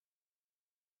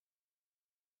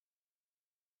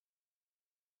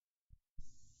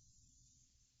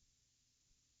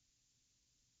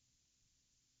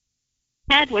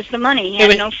had was the money. He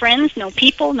had no friends, no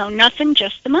people, no nothing,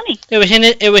 just the money. It was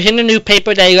in the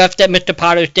newspaper that he left at Mr.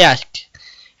 Potter's desk,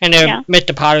 and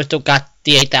Mr. Potter still got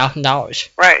the $8,000.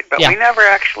 Right, but we never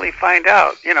actually find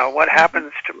out, what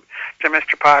happens to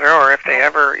Mr. Potter, or if they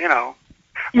ever, we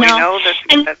know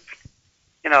that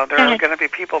there are going to be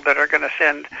people that are going to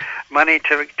send money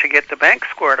to get the bank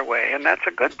squared away, and that's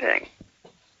a good thing.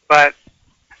 But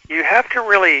you have to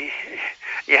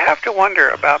wonder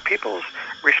about people's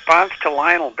response to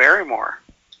Lionel Barrymore,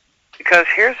 because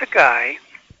here's a guy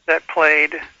that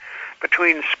played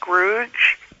between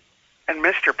Scrooge and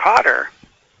Mr. Potter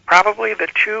probably the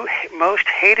two most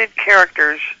hated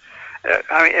characters.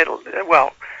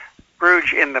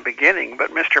 Scrooge in the beginning,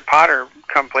 but Mr. Potter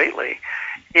completely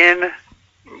in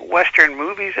Western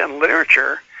movies and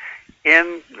literature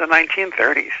in the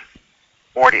 1930s.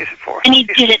 40s and 40s. And he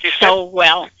did it so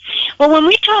well. Well, when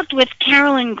we talked with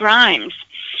Carolyn Grimes,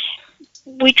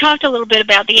 we talked a little bit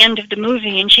about the end of the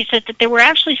movie, and she said that there were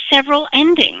actually several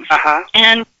endings.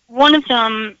 And one of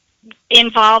them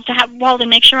involved, Walden,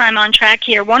 make sure I'm on track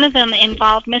here, one of them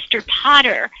involved Mr.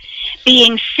 Potter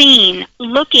being seen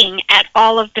looking at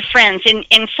all of the friends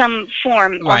in some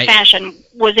form or fashion,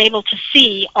 was able to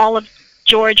see all of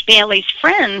George Bailey's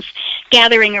friends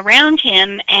gathering around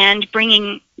him and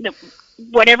bringing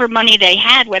whatever money they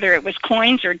had, whether it was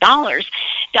coins or dollars,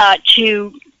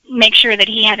 to make sure that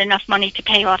he had enough money to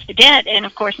pay off the debt. And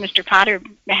of course, Mr. Potter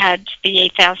had the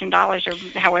 $8,000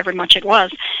 or however much it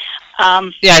was.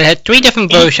 It had three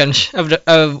different versions of the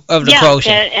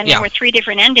closing. And there were three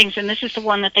different endings, and this is the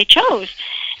one that they chose.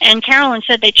 And Carolyn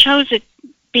said they chose it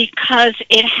because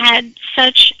it had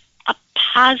such a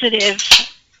positive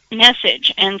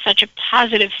message and such a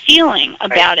positive feeling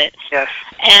about it. Yes.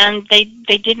 And they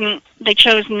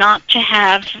chose not to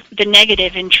have the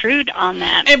negative intrude on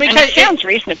that. And it sounds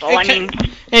reasonable.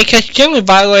 Because Jimmy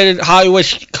violated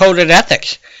Hollywood's code of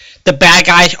ethics. The bad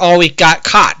guys always got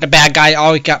caught. The bad guy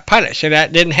always got punished, and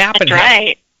that didn't happen. That's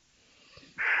right.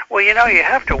 Well, you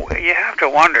have to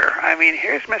wonder. I mean,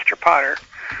 here's Mr. Potter,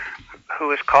 who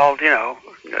is called, a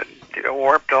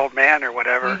warped old man or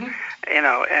whatever,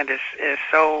 and is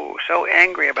so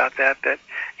angry about that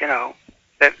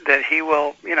that he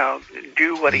will,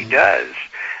 do what he does,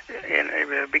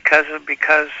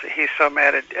 because he's so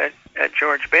mad at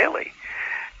George Bailey,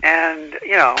 and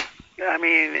I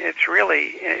mean, it's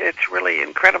really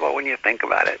incredible when you think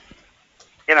about it.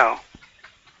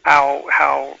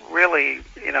 How really,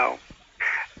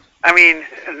 I mean,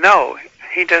 no,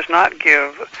 he does not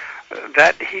give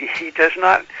that. He does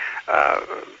not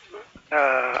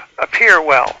appear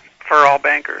well for all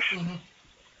bankers.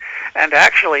 And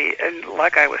actually, and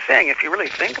like I was saying, if you really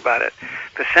think about it,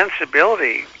 the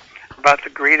sensibility about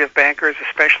the greed of bankers,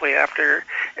 especially after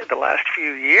the last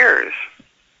few years,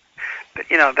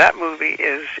 that movie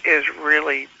is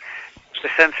really, the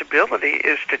sensibility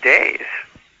is today's,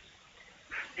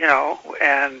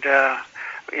 and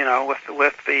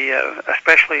with the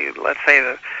especially, let's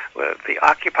say, the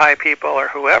Occupy people or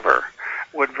whoever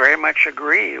would very much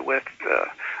agree with the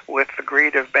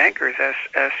greed of bankers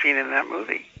as seen in that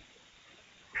movie.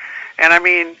 And I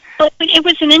mean, but it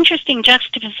was an interesting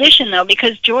juxtaposition, though,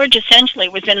 because George essentially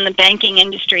was in the banking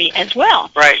industry as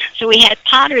well. Right. So we had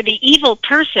Potter, the evil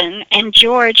person, and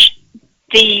George,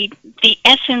 the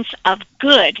essence of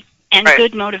good and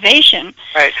good motivation.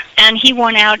 Right. And he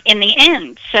won out in the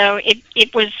end. So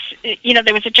it was,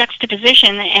 there was a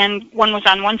juxtaposition, and one was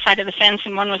on one side of the fence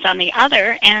and one was on the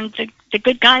other, and the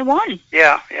good guy won.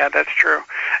 Yeah, that's true.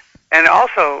 And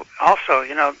also,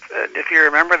 if you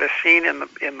remember the scene in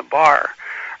the bar,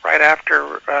 right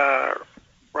after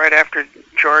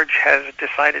George has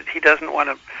decided he doesn't want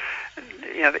to,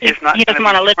 he doesn't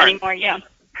want to live anymore. Yeah.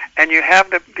 And you have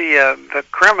the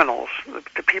criminals,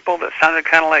 the people that sounded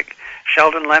kind of like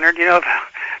Sheldon Leonard.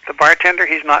 The bartender.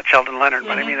 He's not Sheldon Leonard,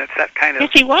 but I mean it's that kind of.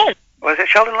 Yes, he was. Was it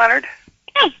Sheldon Leonard?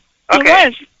 Yeah, okay. He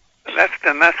was.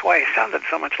 That's why he sounded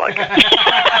so much like it.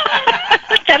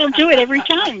 That'll do it every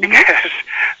time.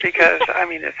 Because I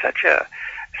mean, it's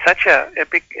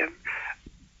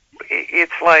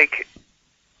it's like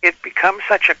it becomes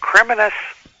such a criminous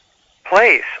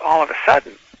place all of a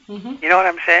sudden. You know what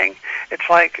I'm saying? It's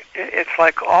like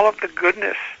all of the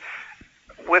goodness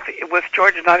with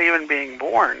George not even being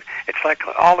born. It's like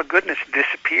all the goodness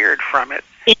disappeared from it.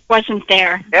 It wasn't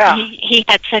there. Yeah. He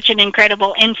had such an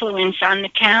incredible influence on the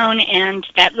town and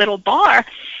that little bar.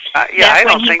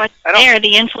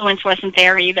 The influence wasn't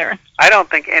there either. I don't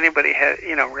think anybody has,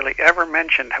 really ever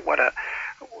mentioned what a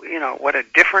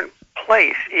different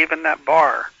place even that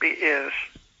bar is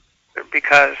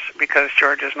because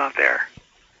George is not there.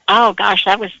 Oh gosh,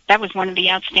 that was one of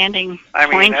the outstanding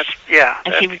points.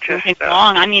 As he was moving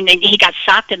along. I mean, he got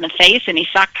socked in the face, and he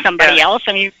socked somebody else.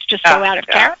 I mean, he was just so out of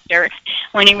character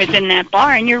when he was in that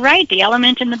bar. And you're right, the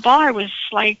element in the bar was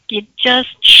like, you just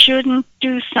shouldn't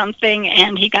do something,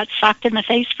 and he got socked in the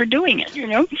face for doing it.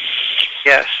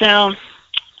 Yes. So,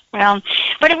 well,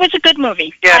 but it was a good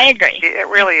movie. Yes, I agree. It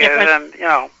really is, and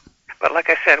but like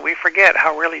I said, we forget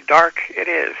how really dark it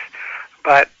is.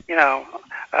 But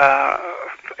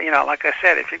like I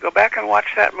said, if you go back and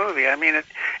watch that movie, I mean, it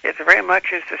very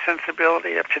much is the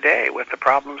sensibility of today with the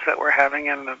problems that we're having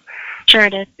and the, sure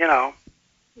it is.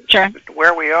 Sure.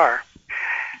 Where we are.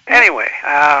 Anyway,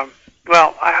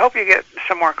 well, I hope you get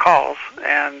some more calls,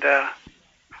 and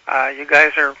you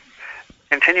guys are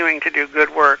continuing to do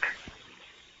good work.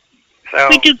 So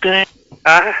we do good.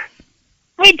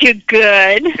 We do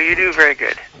good. You do very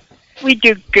good. We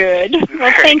do good.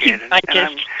 Well, thank you,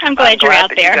 I'm glad you're out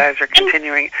there. You guys are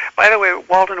continuing. By the way,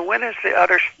 Walden, when is the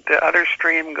other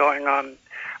stream going on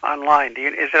online?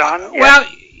 Is it on? Well,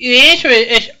 the answer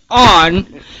is on.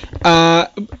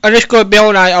 Underscore Bill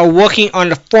and I are working on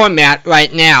the format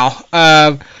right now.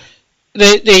 The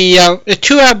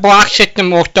 2-hour block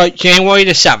system will start January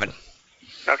the 7th.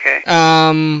 Okay.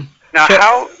 Now,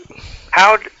 so,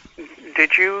 how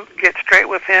did you get straight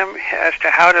with him as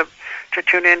to how to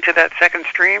tune into that second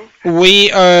stream?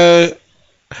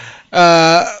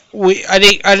 I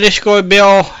think Underscore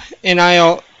Bill and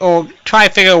I will try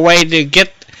to figure a way to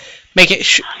make it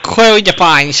clearly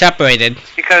defined, separated.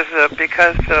 Because the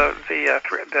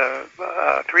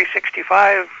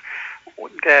 365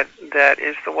 that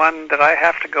is the one that I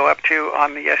have to go up to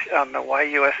on the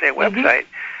YUSA website.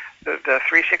 The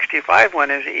 365 one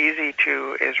is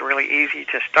really easy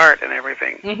to start and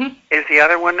everything. Mm-hmm. Is the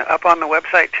other one up on the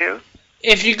website too?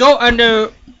 If you go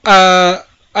under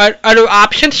other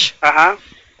options,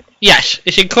 yes.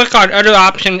 If you click on other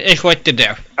options, it's what to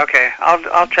do. Okay,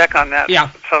 I'll check on that.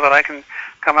 Yeah. So that I can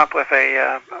come up with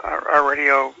a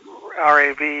radio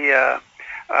RAV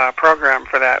program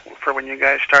for that, for when you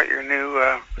guys start your new.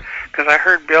 Because I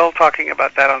heard Bill talking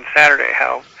about that on Saturday,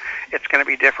 how it's going to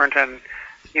be different, and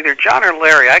either John or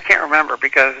Larry, I can't remember,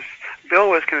 because Bill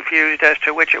was confused as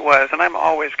to which it was, and I'm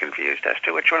always confused as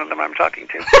to which one of them I'm talking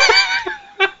to.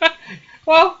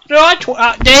 Well, they are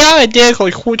identical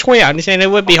twins, and it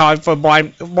would be hard for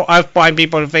blind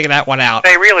people to figure that one out.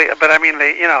 They really, but I mean,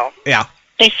 Yeah.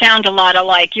 They sound a lot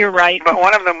alike. You're right. But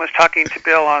one of them was talking to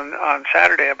Bill on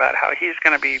Saturday about how he's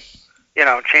going to be,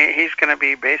 he's going to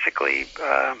be basically,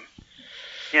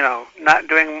 not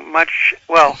doing much.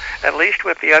 Well, at least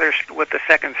with the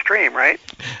second stream, right?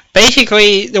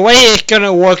 Basically, the way it's going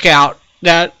to work out,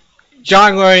 that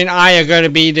John, Larry, and I are going to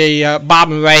be the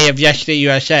Bob and Ray of Yesterday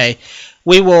USA.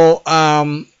 We will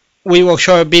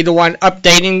sort of be the one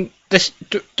updating the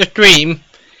stream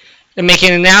and making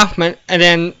an announcement, and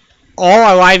then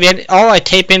all our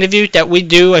tape interviews that we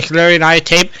do, as Larry and I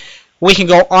tape, we can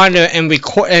go on there and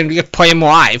record and play them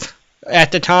live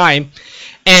at the time.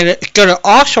 And it's going to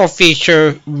also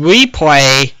feature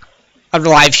replay of the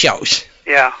live shows.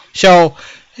 Yeah. So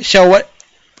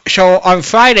on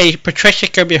Friday, Patricia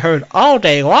can be heard all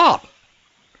day long,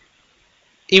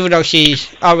 even though she's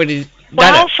already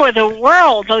done it. For the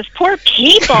world, those poor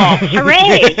people!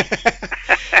 Hooray!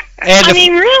 I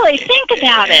mean, really, think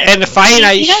about it. And the Friday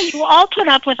night, you all put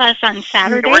up with us on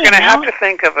Saturday. We're going to have to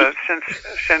think of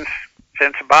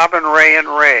since Bob and Ray,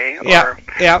 or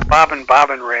Bob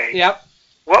and Ray. Yep.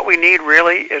 What we need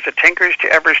really is a Tinkers to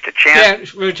Evers to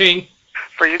Chant routine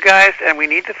for you guys, and we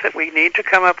need to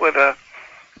come up with a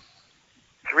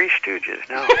Three Stooges.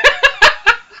 No.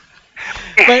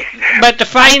 but the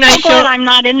Friday night show. I'm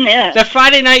not in this. The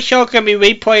Friday night show can be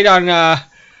replayed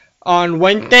on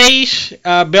Wednesdays.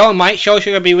 Bill and Mike's shows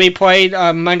are going to be replayed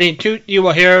on Monday and Tuesday. You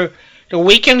will hear the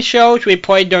weekend shows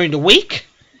replayed during the week.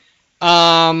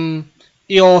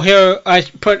 You'll hear us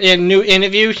put in new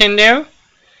interviews in there.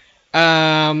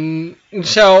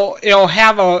 So it'll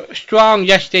have a strong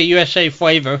Yesterday USA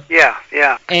flavor. Yeah.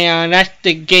 And that's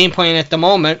the game plan at the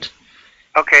moment.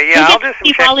 Okay, yeah, I'll do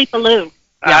some Wally Ballou.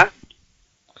 Yeah.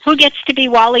 Who gets to be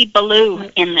Wally Ballou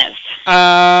in this?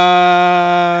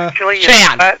 Actually,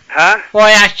 Chad. Well,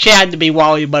 I asked Chad to be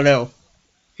Wally Ballou.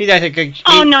 He does a good.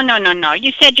 Oh, no.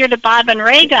 You said you're the Bob and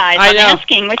Ray guys. I'm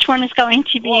asking which one is going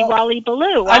to be Wally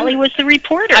Ballou. Wally was the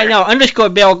reporter. I know. Underscore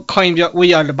Bill claims that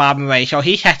we are the Bob and Ray, so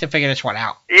he has to figure this one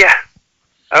out. Yeah.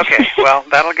 Okay. Well,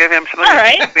 that'll give him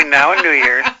something between now and New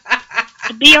Year's.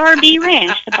 The BRB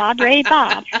Ranch, the Bob Ray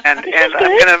Bob. And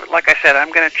I'm gonna, like I said,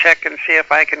 I'm gonna check and see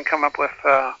if I can come up with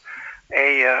a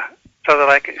so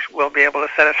that we'll be able to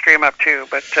set a stream up too.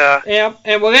 But yeah,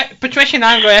 and Patricia and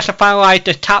I are going to have to finalize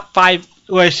the top 5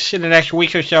 lists in the next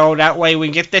week or so. That way we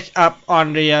can get this up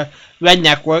on the Red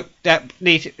Network. That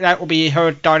will be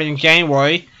heard starting in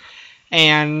January.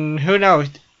 And who knows?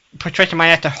 Patricia might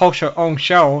have to host her own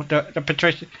show.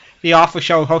 The awful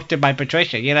show hosted by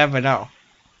Patricia. You never know.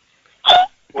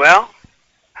 Well,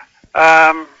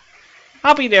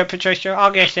 I'll be there, Patricia.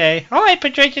 I'll just say, all right,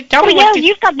 Patricia, tell me what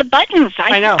you've got the buttons.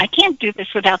 I know. I can't do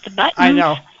this without the buttons. I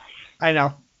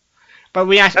know. But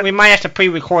we might have to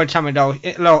pre-record some of those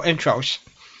little intros.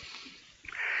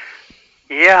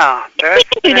 Yeah, that's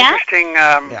an interesting.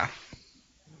 Yeah.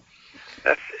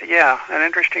 That's an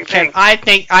interesting thing. I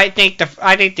think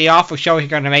the awful show is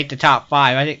going to make the top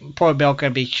 5. I think poor Bill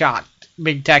going to be shocked.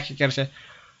 Big Tech is going to say,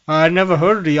 I never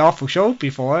heard of the awful show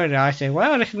before, and I say,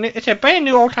 well, it's a brand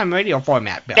new old-time radio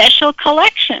format, Bill. Special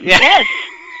collection, yes.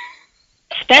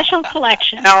 Special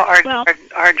collection. Now,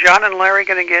 are John and Larry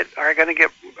going to get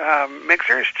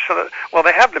mixers?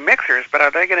 They have the mixers, but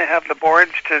are they going to have the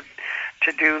boards to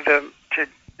do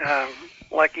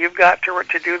like you've got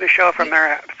to do the show from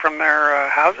their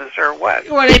houses, or what?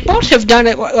 Well, they both have done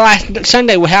it last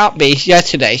Sunday without me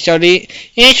yesterday. So the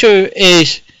answer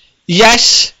is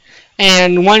yes.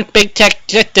 And one Big Tech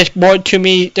sent this board to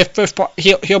me. The first part,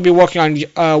 he'll be working on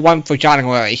one for John and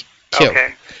Larry too.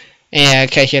 Okay. And in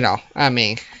case I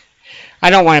mean, I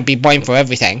don't want to be blamed for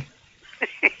everything.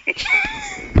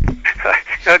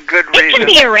 A good reason. It can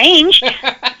be arranged. Okay.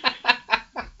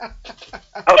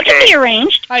 It can be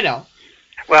arranged. I know.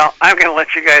 Well, I'm going to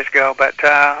let you guys go, but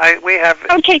we have.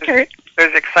 Okay, Kurt.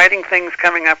 There's exciting things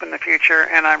coming up in the future,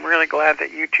 and I'm really glad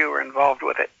that you two are involved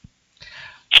with it.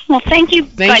 Well, thank you,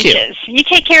 bunches. You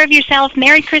take care of yourself.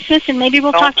 Merry Christmas, and maybe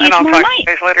we'll talk to you tomorrow night. And I'll talk to you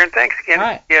guys later. And thanks again for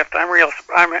the gift. I'm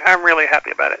really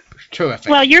happy about it.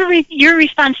 Terrific. Well, your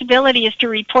responsibility is to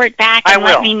report back and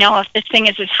let me know if this thing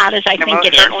is as hot as I think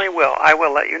it is. I certainly will. I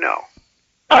will let you know.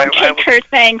 Okay, Kurt.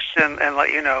 Thanks. And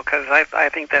let you know, because I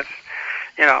think that's,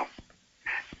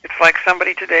 it's like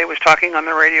somebody today was talking on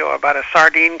the radio about a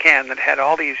sardine can that had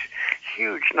all these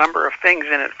huge number of things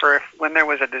in it for when there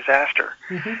was a disaster.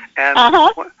 Mm-hmm. And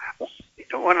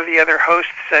one of the other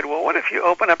hosts said, well, what if you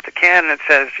open up the can and it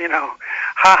says,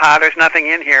 haha, there's nothing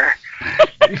in here.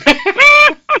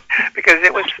 Because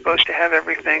it was supposed to have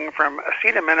everything from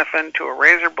acetaminophen to a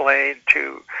razor blade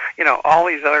to, all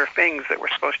these other things that were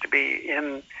supposed to be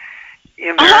in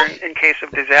there in case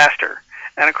of disaster.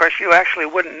 And of course, you actually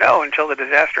wouldn't know until the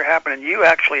disaster happened and you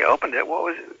actually opened it. What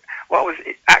was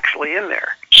actually in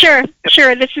there? Sure.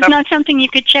 This is not something you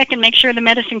could check and make sure the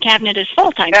medicine cabinet is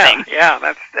full type thing.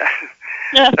 Yeah,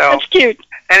 that's cute.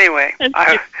 Anyway,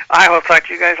 I will talk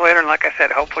to you guys later, and like I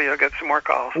said, hopefully you'll get some more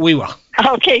calls. We will.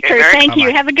 Okay, Kurt, thank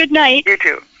you. Have a good night. You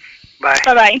too. Bye.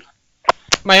 Bye-bye.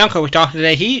 My uncle was talking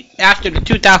today. After the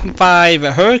 2005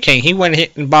 hurricane, he went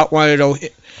and bought one of those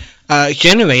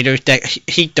generators that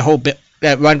heat the whole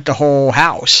that run the whole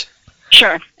house.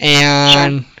 Sure.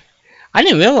 And I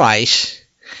didn't realize.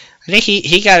 I think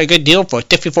he got a good deal for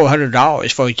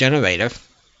 $5,400 for a generator.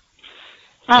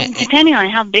 Depending on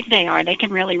how big they are, they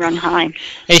can really run high.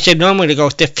 He said normally they go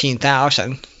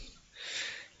 $15,000.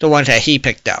 The ones that he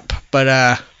picked up, but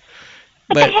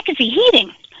what the heck is he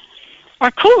heating,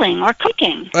 or cooling, or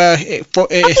cooking? How big is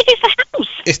the house?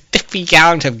 It's 50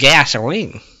 gallons of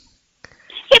gasoline.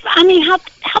 Yeah, but I mean, how?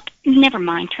 Never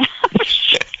mind. Never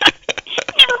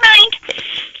mind.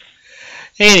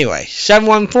 Anyway,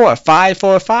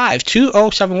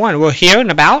 714-545-2071. We're here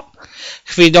and about.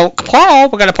 If we don't call,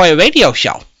 we're going to play a radio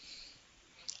show.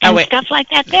 Stuff like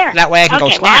that there. That way I can go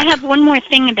slack. Well, I have one more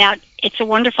thing about It's a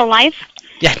Wonderful Life.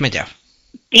 Yes, my dear.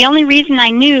 The only reason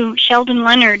I knew Sheldon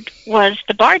Leonard was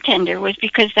the bartender was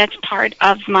because that's part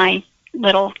of my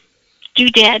little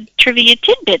doodad trivia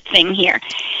tidbit thing here.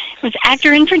 It was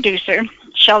actor and producer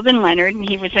Sheldon Leonard, and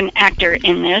he was an actor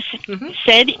in this,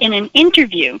 said in an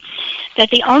interview that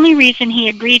the only reason he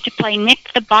agreed to play Nick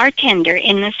the bartender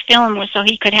in this film was so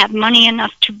he could have money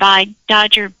enough to buy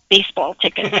Dodger baseball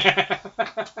tickets.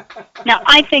 Now,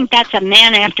 I think that's a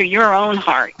man after your own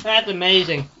heart. That's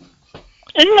amazing.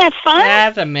 Isn't that fun?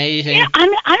 That's amazing. Yeah,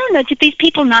 I don't know. Did these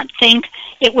people not think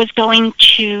it was going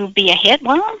to be a hit?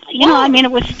 Well, I mean,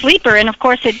 it was a sleeper, and of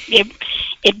course it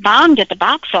bombed at the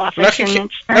box office, and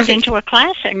it's turned into a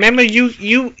classic. Remember,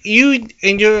 you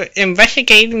in your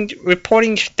investigating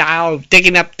reporting style,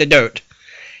 digging up the dirt,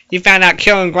 you found out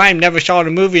Karen Grime never saw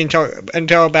the movie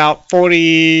until about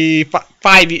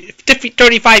 35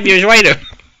 years later.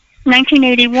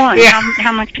 1981. Yeah.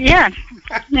 How much? Yeah.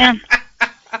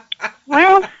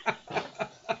 Well,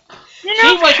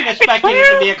 she wasn't expecting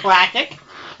it to be a classic.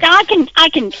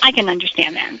 I can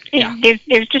understand that. Yeah.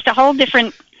 There's just a whole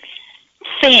different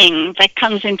thing that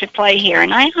comes into play here,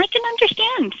 and I can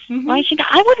understand why she.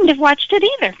 I wouldn't have watched it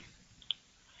either.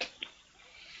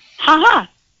 Ha.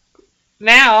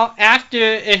 Now,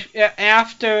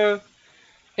 after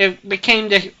it became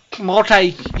this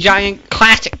multi-giant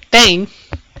classic thing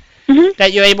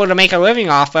that you're able to make a living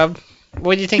off of,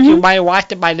 would you think you might have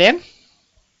watched it by then?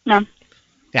 No.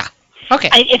 Yeah. Okay.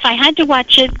 If I had to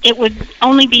watch it, it would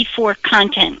only be for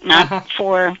content, not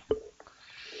for...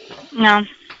 No,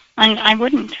 I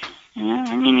wouldn't.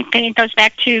 I mean, it goes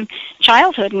back to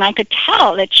childhood, and I could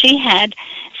tell that she had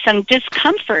some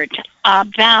discomfort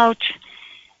about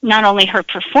not only her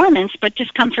performance, but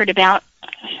discomfort about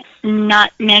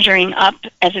not measuring up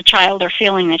as a child or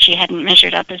feeling that she hadn't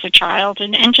measured up as a child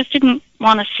and just didn't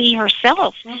want to see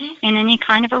herself in any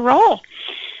kind of a role.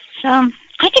 So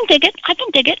I can dig it.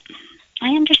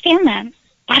 I understand that.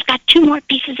 I've got 2 more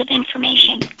pieces of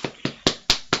information.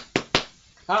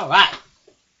 All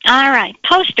right.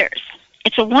 Posters.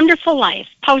 It's a Wonderful Life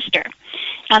poster.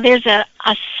 Now, there's a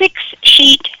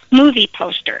 6-sheet movie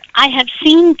poster. I have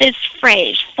seen this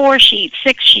phrase, 4-sheet,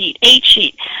 6-sheet,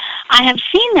 8-sheet. I have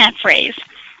seen that phrase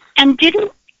and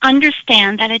didn't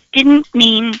understand that it didn't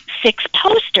mean 6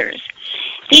 posters.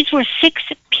 These were 6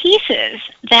 pieces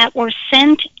that were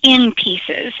sent in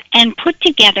pieces and put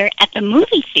together at the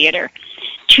movie theater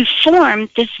to form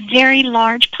this very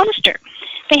large poster.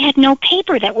 They had no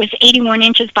paper that was 81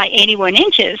 inches by 81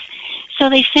 inches, so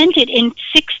they sent it in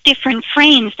 6 different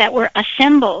frames that were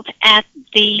assembled at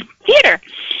the theater.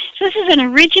 So this is an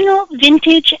original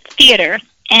vintage theater,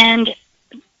 and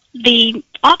the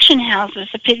auction houses,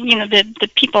 the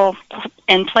people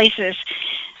and places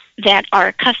that are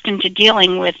accustomed to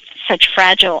dealing with such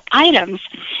fragile items,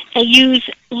 they use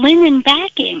linen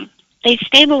backing. They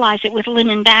stabilize it with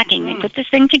linen backing. They put this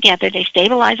thing together, they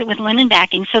stabilize it with linen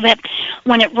backing so that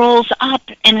when it rolls up,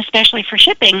 and especially for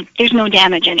shipping, there's no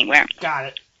damage anywhere. Got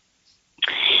it.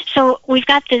 So we've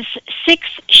got this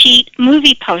 6-sheet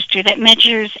movie poster that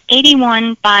measures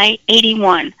 81 by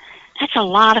 81. That's a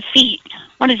lot of feet.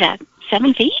 What is that,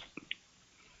 7 feet?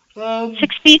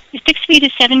 6 feet. 6 feet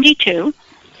is 72.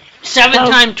 7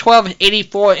 times 12 is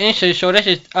 84 inches, so this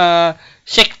is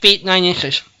 6 feet 9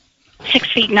 inches.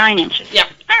 6 feet 9 inches. Yep.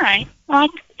 All right. Well,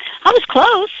 I was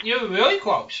close. You were really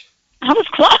close. I was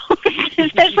close,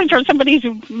 especially for somebody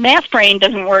whose math brain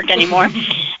doesn't work anymore.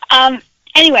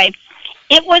 Anyway,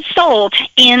 it was sold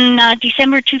in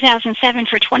December 2007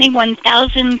 for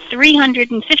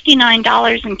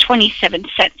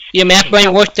 $21,359.27. Your math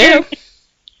brain worked there.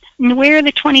 Where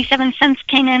the 27 cents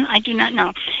came in, I do not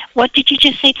know. What did you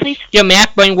just say, please? Your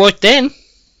math brain worked then.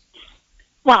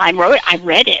 Well, I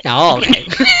read it. Oh, okay.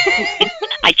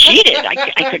 I cheated.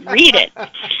 I could read it.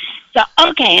 So,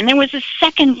 okay, and there was a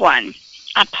second one,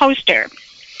 a poster,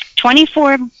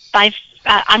 27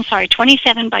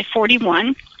 by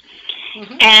 41,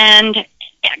 and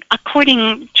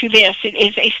according to this, it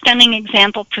is a stunning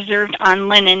example preserved on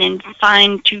linen in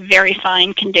fine to very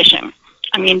fine condition.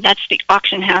 I mean, that's the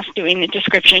auction house doing the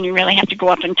description. You really have to go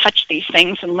up and touch these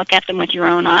things and look at them with your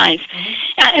own eyes.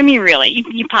 I mean, really,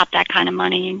 you pop that kind of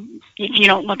money, if you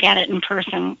don't look at it in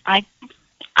person, I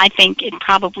think it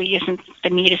probably isn't the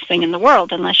neatest thing in the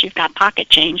world unless you've got pocket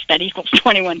change that equals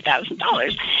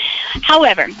 $21,000.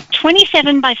 However,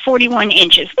 27 by 41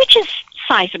 inches, which is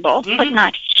sizable, but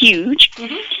not huge,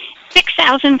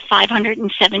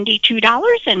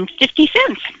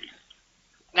 $6,572.50.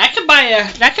 That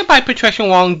could buy Patricia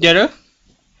Long dinner.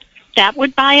 That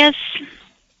would buy us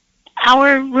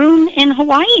our room in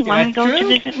Hawaii when we go to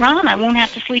visit Ron. I won't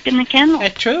have to sleep in the kennel.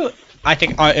 That's true. I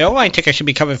think our airline ticket should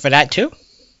be covered for that too.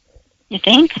 You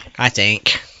think? I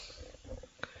think.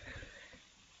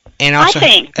 And also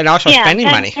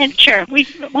spending money. Sure. I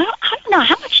don't know.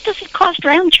 How much does it cost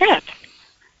round trip?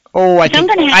 Oh, I think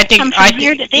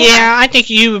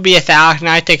you would be 1,000.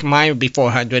 I think mine would be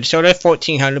 400. So they're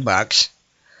 $1,400.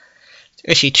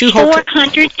 Let's see,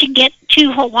 400 to get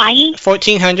to Hawaii.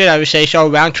 1,400, I would say so,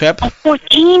 round trip. Oh,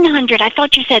 1,400. I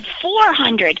thought you said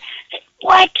 400.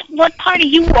 What? What part are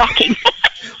you walking?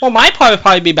 Well, my part would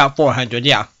probably be about 400.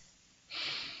 Yeah.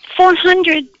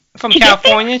 400 from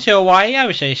California to Hawaii, I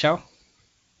would say so.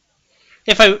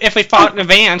 If we fought in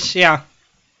advance, yeah.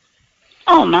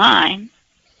 Oh my.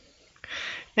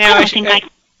 Now let's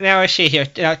see here.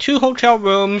 2 hotel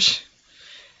rooms.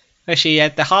 Let's see,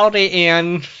 at the Holiday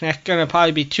Inn, that's going to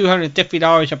probably be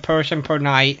 $250 a person per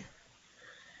night.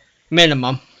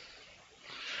 Minimum.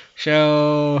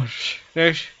 So,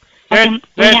 there's the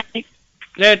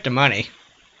money.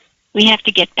 We have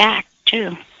to get back,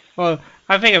 too. Well,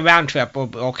 I think a round trip will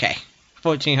be okay.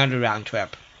 1,400 round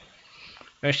trip.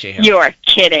 Let's see here. You're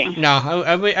kidding. No,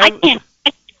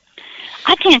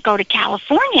 I can't go to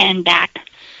California and back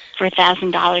for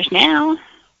 $1,000 now.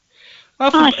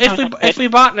 Well, if we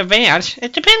bought in advance,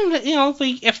 it depends. You know,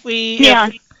 if we yeah.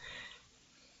 You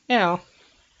know.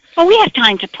 Well, we have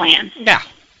time to plan. Yeah.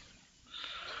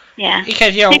 Yeah.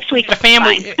 Because next week the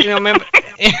family, remember,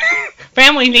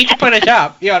 family needs to put us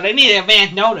up. They need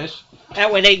advance notice.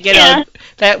 That way they get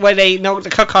that way they know to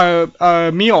cook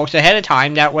our meals ahead of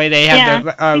time. That way they have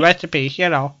the recipes.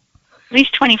 At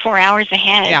least 24 hours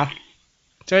ahead. Yeah.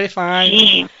 35.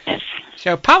 Jesus.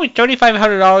 So probably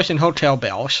 $3,500 in hotel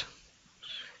bills.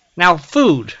 Now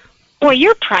food. Boy,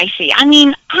 you're pricey. I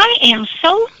mean, I am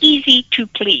so easy to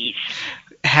please.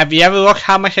 Have you ever looked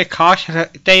how much it costs to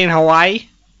stay in Hawaii?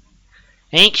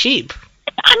 It ain't cheap.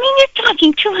 I mean, you're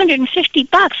talking $250.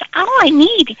 All I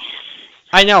need.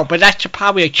 I know, but that's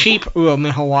probably a cheap room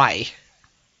in Hawaii.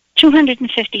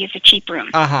 $250 is a cheap room.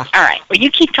 Uh-huh. All right. Well, you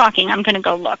keep talking. I'm going to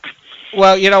go look.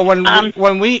 Well,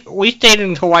 when we stayed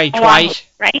in Hawaii twice.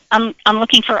 Right? I'm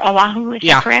looking for Oahu. Is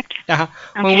that correct? Uh-huh.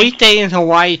 Okay. When we stayed in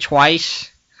Hawaii twice,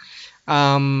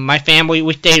 my family,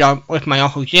 we stayed with my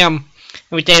Uncle Jim, and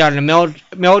we stayed on the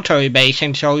military base,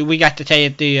 and so we got to stay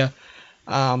at the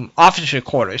officer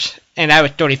quarters, and that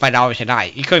was $35 a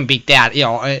night. You couldn't beat that.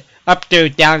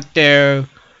 Upstairs, downstairs,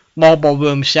 mobile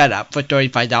room setup for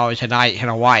 $35 a night in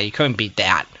Hawaii. You couldn't beat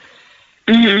that.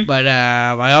 Mm-hmm. But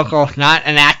my uncle's not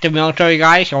an active military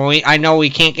guy, so I know we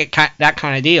can't get that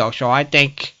kind of deal. So I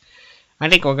think we're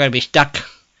going to be stuck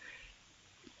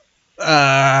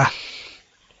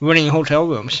running hotel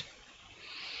rooms.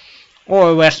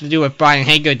 Or we have to do what Brian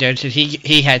Hager did, since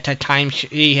he had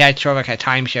sort of like a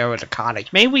timeshare with the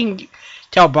cottage. Maybe we can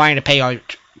tell Brian to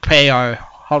pay our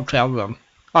hotel room,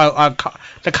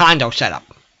 the condo setup.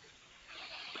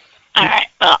 All right.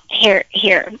 Well, here.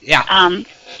 Yeah.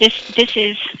 This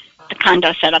is the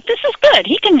condo setup. This is good.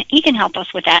 He can help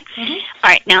us with that. Mm-hmm. All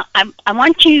right. Now I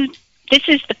want you. This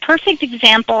is the perfect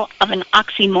example of an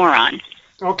oxymoron.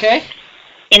 Okay.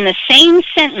 In the same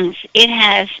sentence, it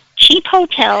has cheap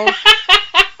hotels,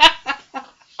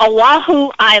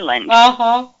 Oahu Island.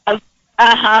 Right.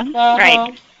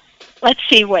 Let's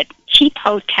see what cheap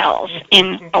hotels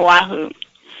in Oahu.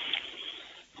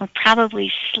 We're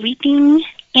probably sleeping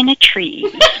in a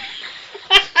tree.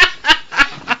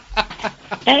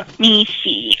 Let me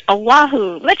see.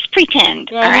 Oahu. Let's pretend.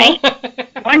 All right.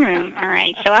 One room. All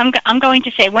right. So I'm going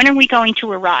to say, when are we going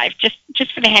to arrive? Just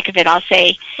for the heck of it, I'll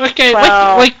say. Okay.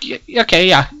 Okay.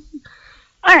 Yeah.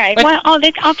 All right.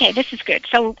 Okay. This is good.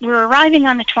 So we're arriving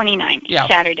on the 29th,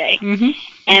 Saturday,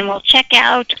 and we'll check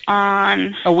out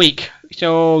on a week.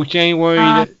 So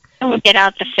January. We'll get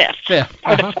out the 5th.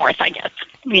 Or the 4th, I guess.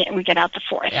 We get out the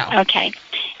 4th. Yeah. Okay.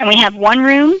 And we have one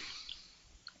room.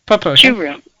 Per person. 2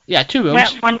 rooms. Yeah, 2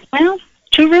 rooms.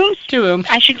 2 rooms. 2 rooms.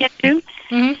 I should get 2.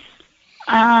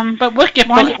 Mm-hmm. But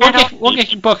we'll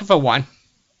get you booked for 1.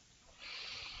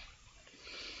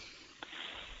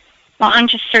 Well, I'm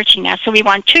just searching now. So we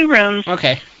want 2 rooms.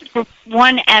 Okay.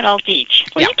 1 adult each.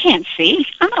 Well, you can't see.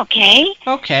 I'm okay.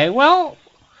 Okay. Well,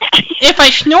 if I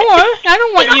snore, I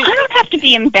don't want you. I don't have to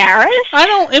be embarrassed.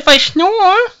 If I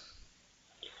snore.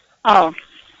 Oh,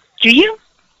 do you?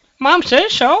 Mom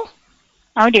says so.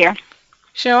 Oh dear.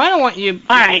 So I don't want you.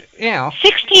 All right.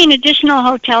 16 additional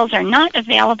hotels are not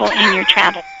available in your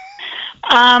travel.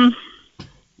 On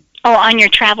your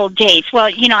travel dates.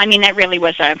 Well, that really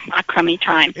was a crummy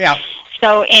time. Yeah.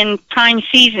 So in prime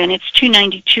season, it's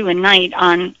 $292 a night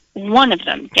on one of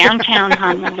them, downtown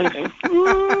Honolulu.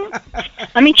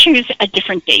 Let me choose a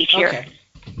different date here. Okay.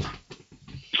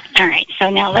 All right. So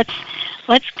now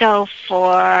let's go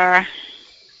for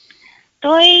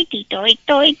doi.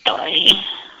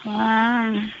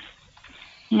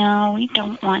 No, we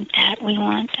don't want that. We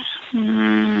want.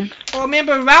 Well,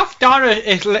 remember, Ralph's daughter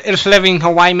is living in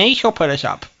Hawaii. Maybe she'll put us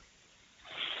up.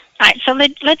 All right. So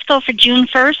let's go for June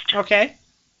 1st. Okay.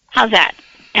 How's that?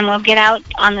 And we'll get out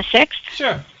on the 6th.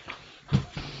 Sure.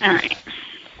 All right.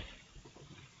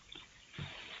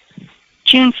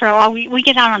 June 1st. We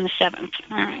get out on the 7th.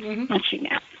 All right. Mm-hmm. Let's see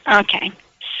now. Okay.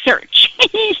 Search.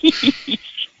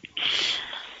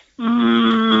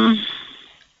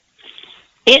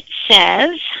 It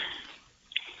says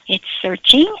it's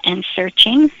searching and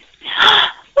searching.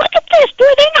 Look at this,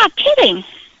 dude. They're not kidding.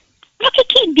 Look at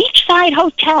the Beachside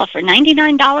Hotel for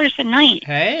 $99 a night.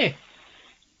 Hey.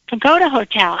 Pagoda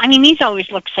Hotel. I mean, these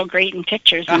always look so great in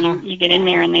pictures when you get in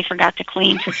there and they forgot to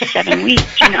clean for 7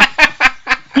 weeks,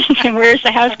 Where's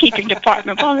the housekeeping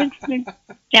department? Well, it's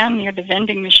down near the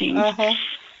vending machines. Uh-huh.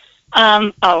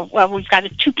 We've got a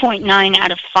 2.9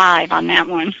 out of 5 on that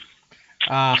one.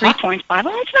 3.5.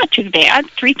 Well, it's not too bad.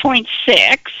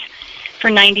 3.6 for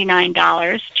 $99.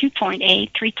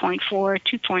 2.8, 3.4,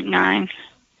 2.9,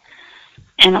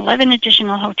 and 11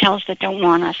 additional hotels that don't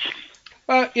want us.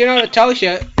 Well, it tells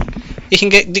you can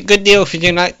get the good deals if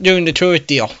you're not doing the tourist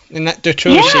deal and not the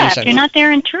tourist season. Yeah, if you're not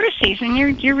there in tourist season,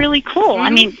 you're really cool. Mm-hmm. I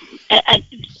mean,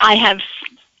 I have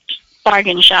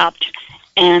bargain shopped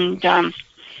and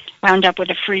wound up with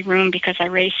a free room because I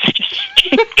raised such a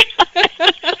stink.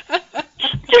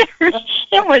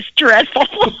 It was dreadful.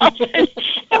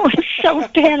 It was so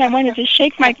bad. I wanted to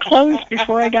shake my clothes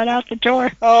before I got out the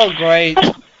door. Oh, great.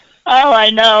 Oh, I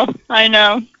know.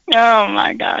 Oh,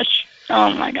 my gosh.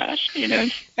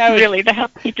 Really, the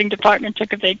housekeeping department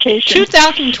took a vacation.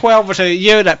 2012 was a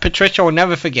year that Patricia will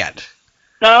never forget.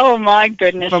 Oh, my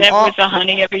goodness. That was a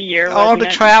honey of a year, all the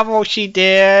travel she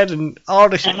did and all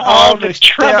the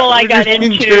trouble I got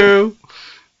into.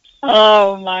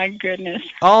 Oh, my goodness.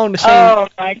 All in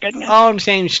the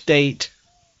same state.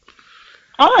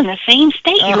 All in the same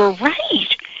state. You were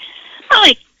right. Oh,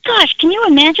 my gosh. Can you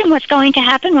imagine what's going to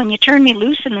happen when you turn me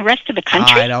loose in the rest of the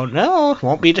country? I don't know. It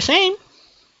won't be the same.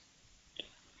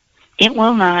 It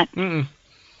will not. Mm-mm.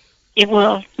 It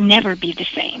will never be the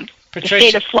same. Patricia. The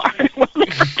state of Florida will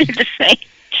never be the same.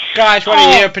 Guys, what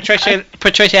a year.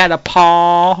 Patricia had a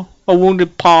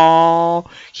wounded paw.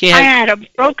 I had a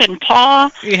broken paw.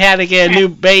 You had to get a new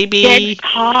baby. Dead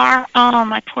car. Oh,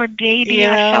 my poor baby.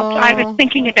 Yeah. I was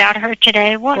thinking about her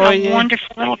today. What a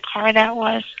wonderful little car that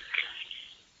was.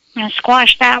 I'm going to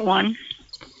squash that one.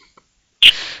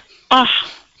 Oh,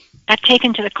 got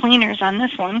taken to the cleaners on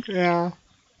this one. Yeah.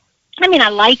 I mean, I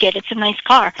like it. It's a nice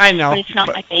car. I know. But it's not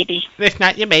my baby. It's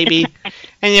not your baby.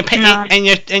 And you're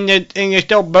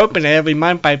still burping it every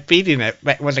month by feeding it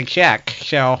with a check.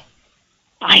 So.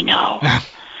 I know.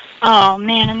 Oh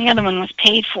man, and the other one was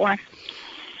paid for.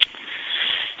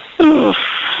 Ooh.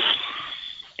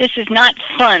 This is not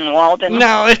fun, Walden.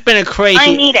 No, it's been a crazy.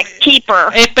 I need a keeper.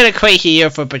 It's been a crazy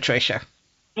year for Patricia.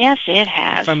 Yes, it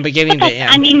has. From beginning to end.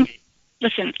 I mean,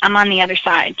 listen, I'm on the other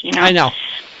side, I know.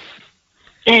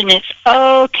 And it's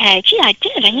okay. Gee, I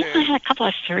did. I had a couple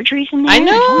of surgeries in there. I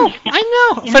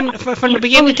know. From the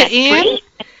beginning to end.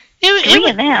 Three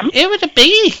of them. It was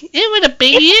a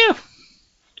big year.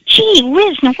 Gee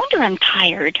whiz, no wonder I'm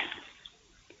tired.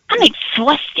 I'm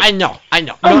exhausted. I know.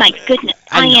 Oh my goodness,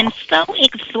 I am so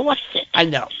exhausted. I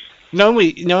know.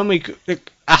 Normally,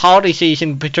 a holiday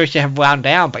season, Patricia have wound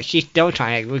down, but she's still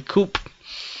trying to recoup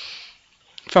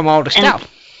from all the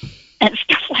stuff. And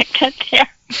stuff like that there.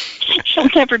 She'll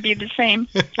never be the same.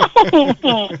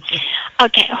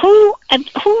 Okay, who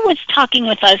was talking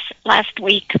with us last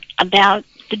week about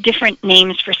the different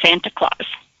names for Santa Claus?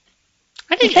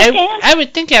 I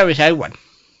would think I was Edwin.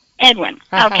 Edwin.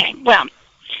 Okay, well,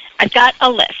 I've got a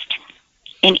list.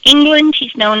 In England,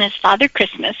 he's known as Father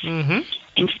Christmas. Mm-hmm.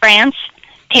 In France,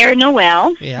 Père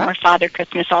Noël, or Father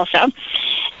Christmas also.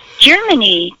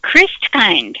 Germany,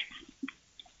 Christkind,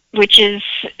 which is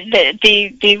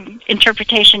the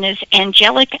interpretation is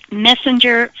angelic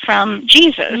messenger from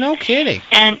Jesus. No kidding.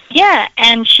 And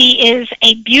she is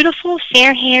a beautiful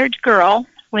fair-haired girl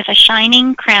with a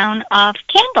shining crown of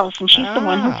candles, and she's the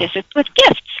one who visits with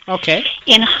gifts. Okay.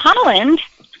 In Holland,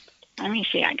 let me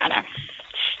see, I gotta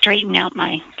straighten out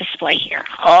my display here.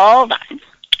 Hold on.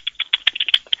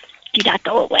 Do not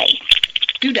go away.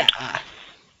 Do that.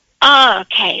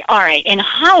 Okay, all right. In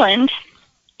Holland,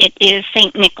 it is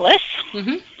St. Nicholas.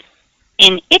 Mm-hmm.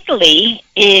 In Italy,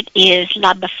 it is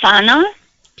La Befana.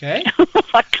 Okay.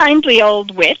 A kindly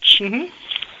old witch. Mm-hmm.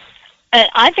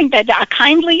 I think that a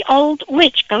kindly old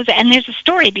witch goes, and there's a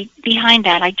story behind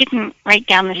that. I didn't write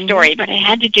down the story, but it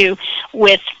had to do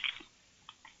with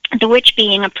the witch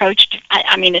being approached.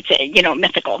 I mean, it's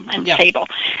mythical and fable,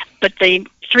 but the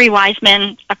three wise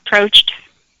men approached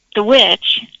the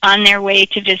witch on their way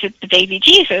to visit the baby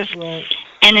Jesus,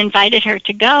 and invited her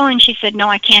to go, and she said, "No,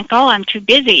 I can't go. I'm too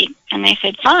busy." And they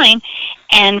said, "Fine."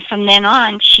 And from then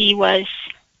on, she was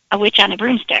a witch on a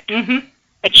broomstick. Mm-hmm.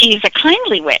 But she's a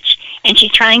kindly witch, and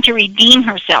she's trying to redeem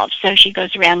herself, so she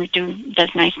goes around and does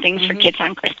nice things for kids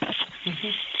on Christmas. Mm-hmm.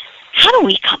 How do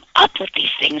we come up with these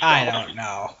things? I don't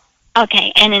know.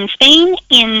 Okay, and in Spain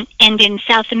and in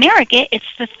South America, it's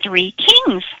the three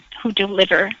kings who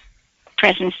deliver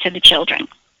presents to the children.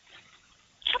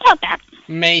 How about that?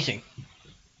 Amazing.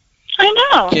 I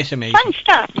know. Just amazing. Fun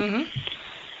stuff.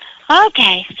 Mm-hmm.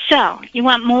 Okay, so you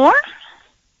want more?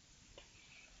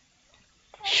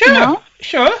 Sure. No?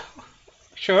 Sure.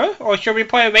 Or should we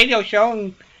play a radio show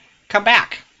and come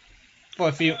back for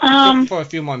a few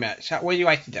more minutes? What do you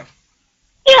like to do?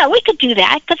 Yeah, we could do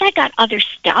that because I got other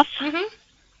stuff. Mm-hmm.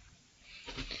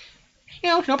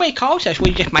 nobody calls us.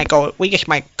 We just might call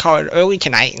it early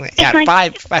tonight at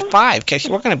 5 because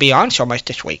we're going to be on so much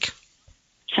this week.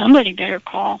 Somebody better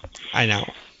call. I know.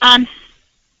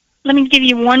 Let me give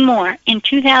you one more. In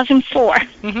 2004,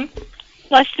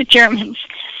 plus the Germans,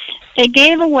 they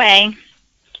gave away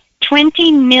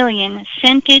 20 million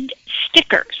scented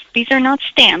stickers. These are not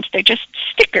stamps, they're just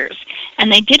stickers.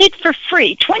 And they did it for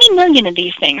free, 20 million of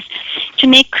these things, to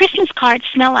make Christmas cards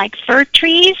smell like fir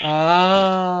trees,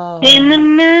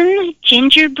 cinnamon,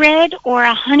 gingerbread, or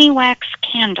a honey wax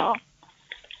candle.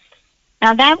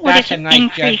 Now that would have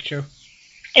increased. Gesture.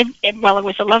 It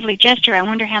was a lovely gesture. I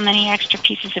wonder how many extra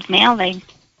pieces of mail they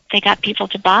got people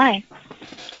to buy.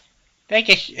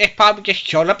 It probably just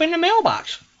showed up in the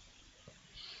mailbox.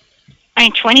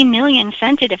 20 million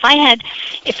scented. If I had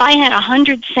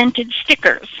 100 scented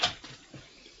stickers,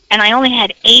 and I only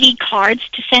had 80 cards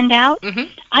to send out,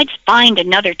 I'd find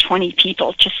another 20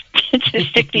 people just to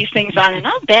stick these things on, and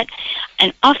I'll bet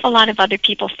an awful lot of other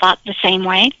people thought the same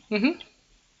way.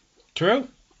 True.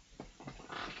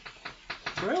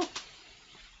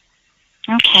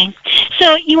 Okay.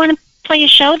 So you want to play a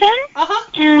show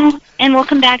then? And we'll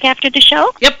come back after the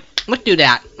show? Yep. Let's do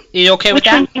that. Are you okay with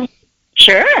that?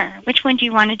 Sure. Which one do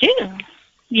you want to do?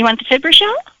 You want the Fibber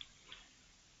show?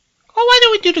 Oh, why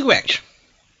don't we do the Grinch?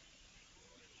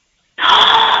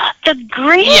 The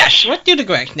Grinch? Yes, let's do the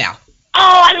Grinch now.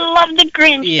 Oh, I love the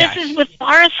Grinch. Yes. This is with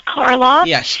Boris Karloff.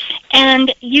 Yes.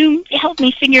 And you helped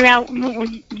me figure out,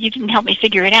 you didn't help me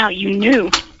figure it out, you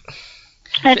knew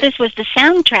that this was the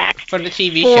soundtrack for the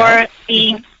TV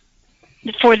show.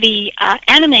 For the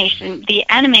animation, the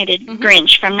animated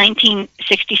Grinch from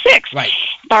 1966. Right.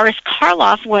 Boris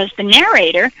Karloff was the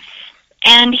narrator,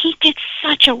 and he did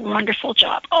such a wonderful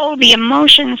job. Oh, the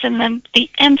emotions and the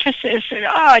emphasis. Oh,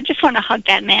 I just want to hug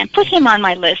that man. Put him on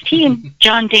my list. He and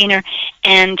John Daner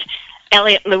and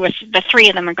Elliot Lewis, the three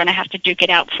of them are going to have to duke it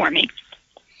out for me.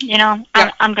 I'm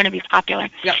going to be popular.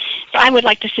 Yeah. So I would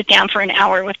like to sit down for an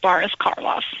hour with Boris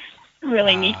Karloff.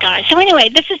 Really neat guy. So anyway,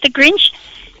 this is the Grinch,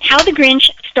 How the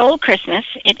Grinch Stole Christmas.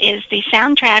 It is the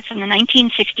soundtrack from the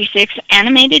 1966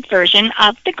 animated version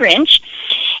of the Grinch.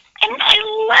 And I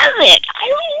love it.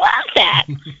 I love that.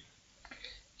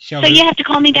 So you have to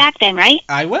call me back then, right?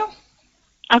 I will.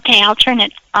 Okay, I'll turn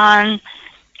it on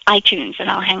iTunes and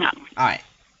I'll hang up. All right.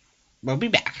 We'll be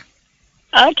back.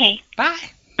 Okay.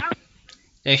 Bye.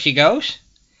 There she goes.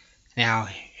 Now,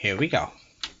 here we go.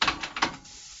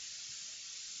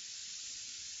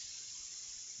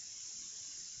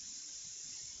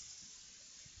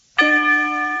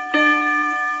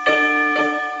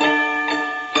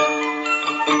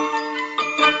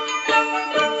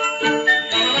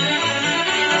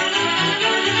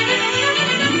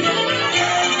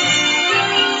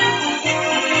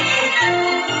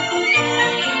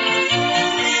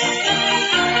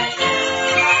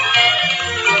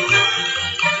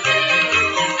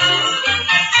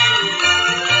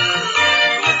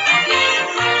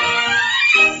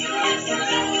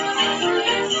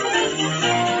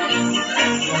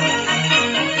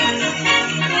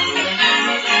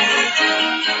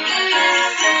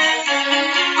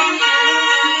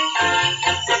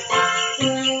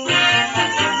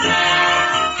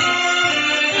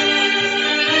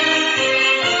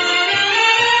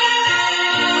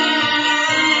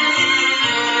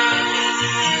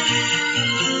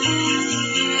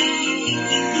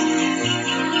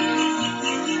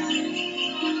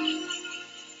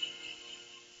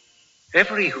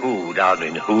 Every Who down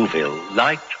in Whoville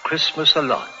liked Christmas a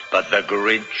lot, but the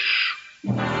Grinch,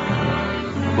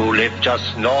 who lived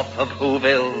just north of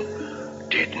Whoville,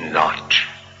 did not.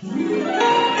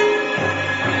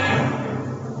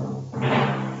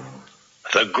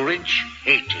 The Grinch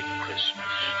hated Christmas,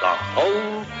 the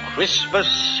whole Christmas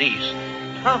season.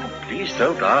 Now, please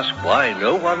don't ask why.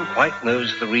 No one quite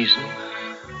knows the reason.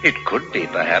 It could be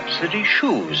perhaps that his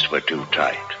shoes were too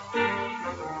tight.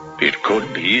 It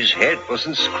could be his head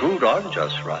wasn't screwed on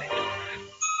just right.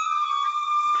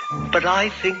 But I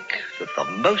think that the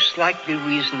most likely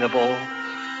reason of all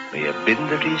may have been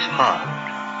that his heart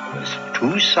was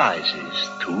 2 sizes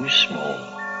too small.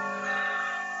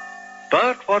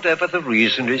 But whatever the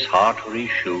reason, his heart or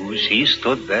his shoes, he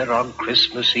stood there on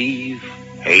Christmas Eve,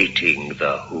 hating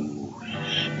the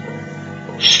Whos,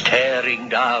 staring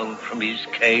down from his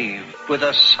cave with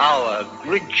a sour,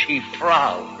 grinchy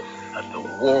frown at the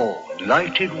warm,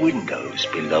 lighted windows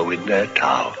below in their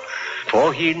town.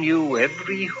 For he knew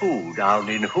every Who down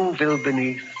in Whoville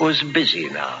beneath was busy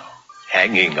now,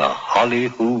 hanging a holly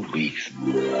Who wreath.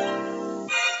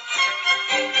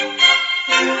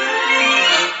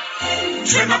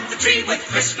 Trim up the tree with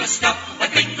Christmas stuff,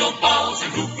 like bingo balls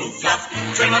and hoo-hoo fluff.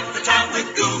 Trim up the town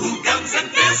with goo-hoo guns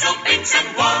and fizzle pinks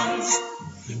and wands.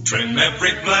 Trim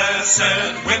every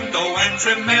blessed window and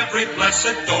trim every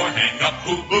blessed door. Hang up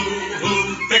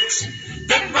hoo-hoo fix,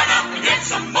 then run out and get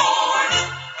some more.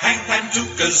 Hang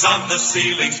pantukas on the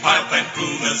ceilings, pile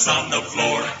pampunas on the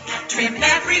floor. Trim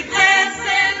every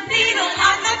blessed needle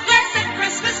on the blessed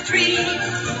Christmas tree.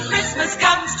 Christmas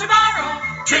comes tomorrow.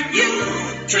 Trim you,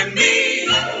 trim me.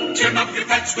 Trim up your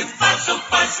pets with fuzzle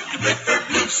fuzz and whiffer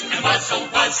bloops and wuzzle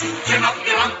buzz. Trim up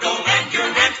your uncle and your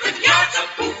aunt with yards of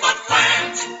poof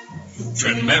plans.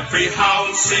 Trim every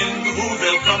house in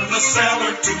Whoville from the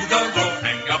cellar to the roof.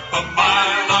 Hang up a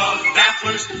mile of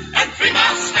dafflers and 3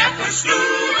 miles snappers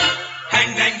slew.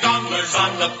 Hang dang donglers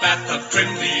on the bathtub.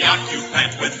 Trim the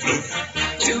occupant with floof.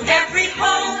 To every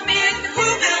home in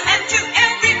Whoville and to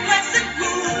every blessed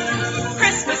room.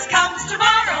 Christmas comes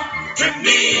tomorrow. Trim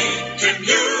me, trim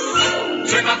you.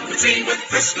 Trim up the tree with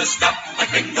Christmas stuff,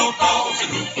 like bingo balls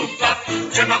and hoo-hoo fluff.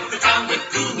 Trim up the town with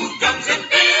goo-hoo gums and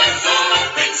fizzle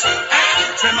pinks.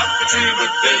 And trim up the tree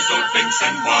with fizzle pinks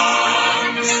and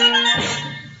wands.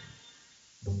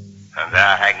 And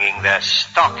they're hanging their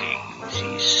stockings,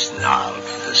 he snarled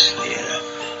with a sneer.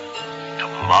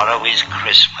 Tomorrow is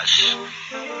Christmas.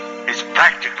 It's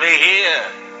practically here.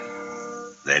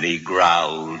 Then he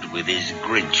growled with his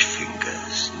Grinch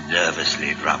fingers,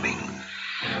 nervously drumming.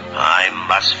 I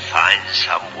must find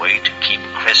some way to keep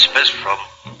Christmas from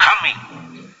coming.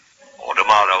 Or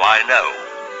tomorrow, I know,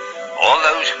 all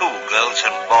those Who girls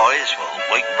and boys will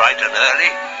wake bright and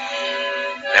early.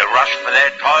 They'll rush for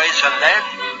their toys and then,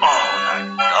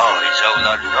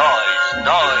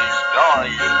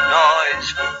 the noise.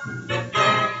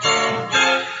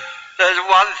 There's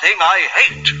one thing I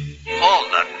hate. All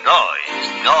the noise.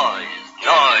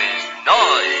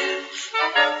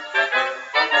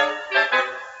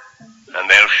 And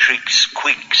they'll shriek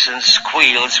squeaks and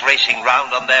squeals racing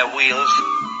round on their wheels.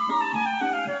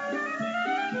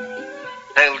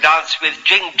 They'll dance with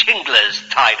jing-tinglers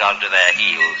tied onto their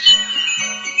heels.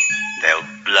 They'll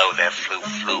blow their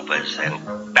floo-floobers, they'll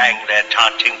bang their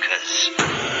tartinkers.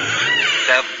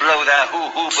 They'll blow their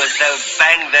hoo-hoobers, they'll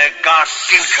bang their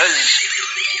garkinkers.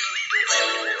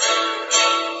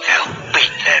 They'll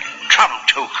beat their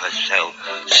trum-tookers, they'll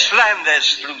slam their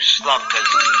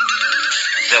sloo-slonkers.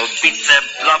 They'll beat their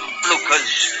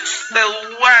blum-blookers, they'll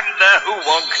wham their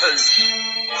hoo-wonkers.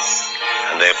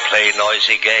 And they'll play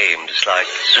noisy games like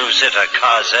Zuzita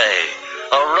Kaze,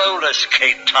 a roller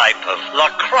skate type of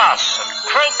lacrosse and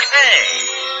croquet.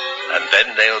 And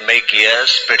then they'll make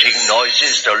ear-splitting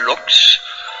noises deluxe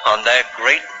on their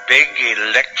great big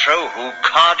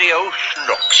electro-cardio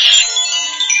schnooks.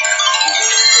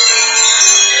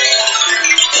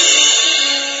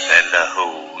 Then the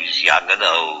Who's, young and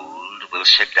old, will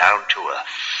sit down to a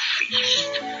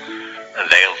feast. And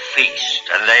they'll feast,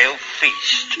 and they'll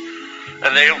feast,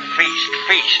 and they'll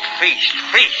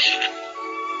feast.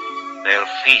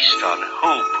 They'll feast on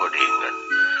Who pudding and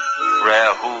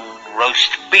rare Who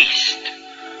roast beast.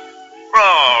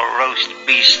 Raw roast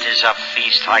beast is a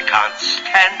feast I can't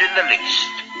stand in the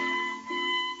least.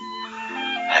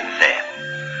 And then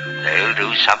they'll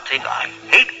do something I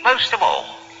hate most of all.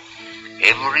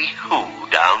 Every Who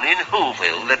down in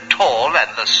Whoville, the tall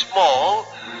and the small,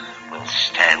 will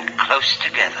stand close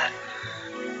together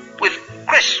with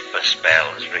Christmas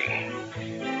bells ringing.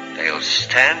 They'll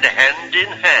stand hand in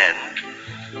hand,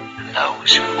 and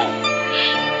those Who's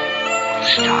will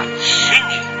start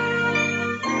singing.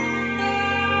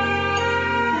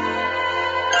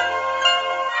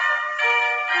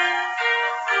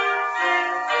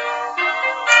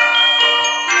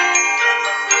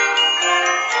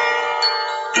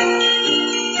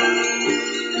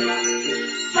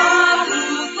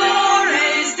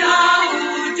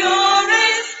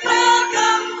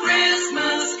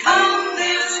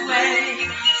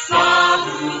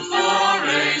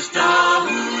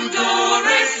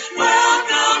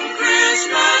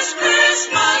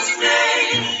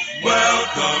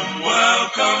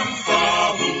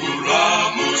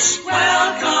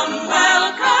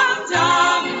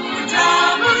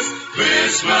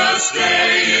 Christmas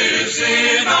Day is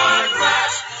in our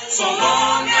grasp, so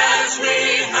long as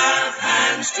we have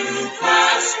hands to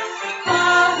clasp.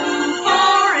 Dahu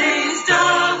Forays,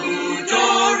 Dahu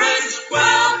Doris,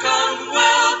 welcome,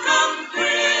 welcome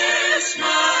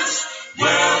Christmas.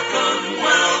 Welcome,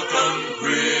 welcome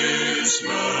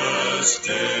Christmas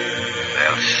Day.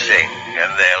 They'll sing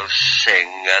and they'll sing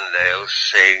and they'll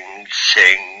sing,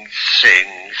 sing, sing,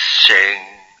 sing.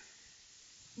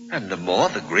 And the more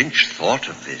the Grinch thought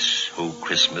of this Who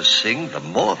Christmas sing, the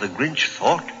more the Grinch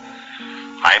thought,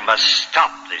 I must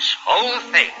stop this whole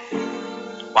thing.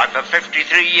 Why, for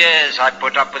 53 years I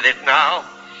put up with it now.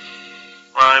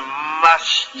 I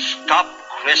must stop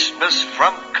Christmas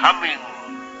from coming.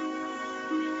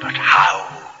 But how?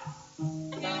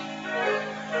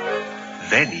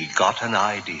 Then he got an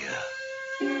idea.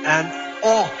 An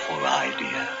awful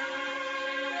idea.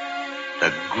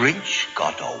 The Grinch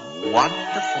got a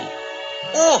wonderful,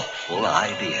 awful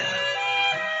idea.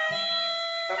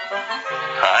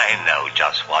 I know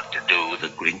just what to do,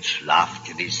 the Grinch laughed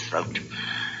in his throat.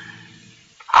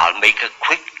 I'll make a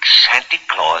quick Santa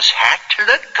Claus hat and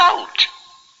a coat.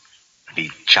 And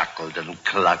he chuckled and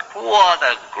clucked. What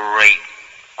a great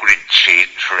Grinchy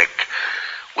trick.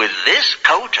 With this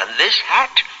coat and this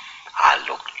hat, I'll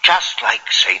look just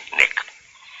like Saint Nick.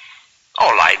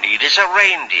 All I need is a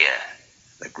reindeer.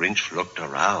 The Grinch looked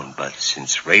around, but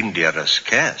since reindeer are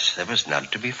scarce, there was none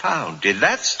to be found. Did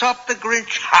that stop the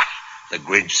Grinch? Ha! The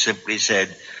Grinch simply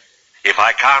said, if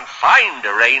I can't find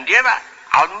a reindeer,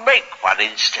 I'll make one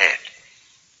instead.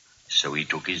 So he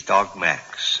took his dog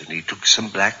Max, and he took some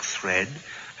black thread,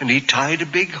 and he tied a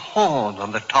big horn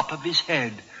on the top of his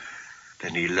head.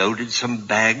 Then he loaded some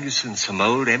bags and some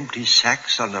old empty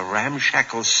sacks on a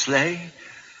ramshackle sleigh,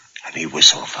 and he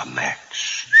whistled for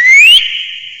Max.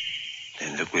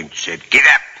 Then the Grinch said, get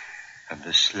up! And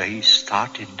the sleigh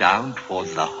started down toward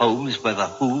the homes where the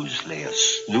Who's lay a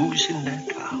snooze in their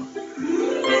town.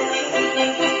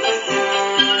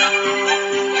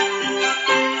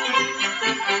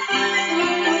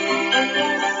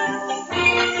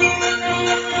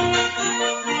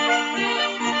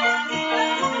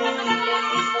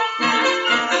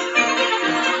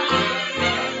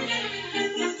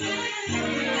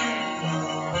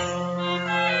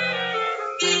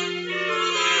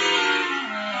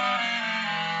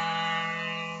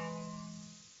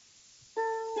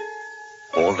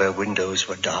 All their windows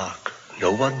were dark.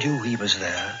 No one knew he was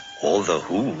there. All the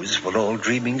Who's were all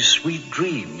dreaming sweet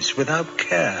dreams without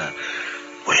care.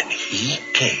 When he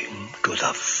came to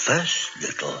the first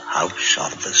little house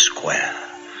on the square.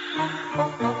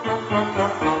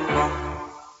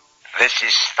 This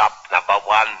is stop number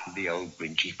 1, the old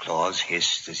Grinchy Claus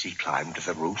hissed as he climbed to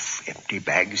the roof, empty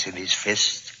bags in his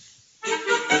fist.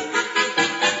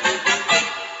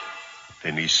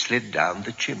 Then he slid down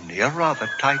the chimney, a rather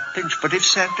tight pinch, but if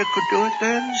Santa could do it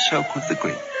then, so could the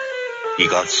Grinch. He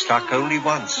got stuck only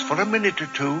once, for a minute or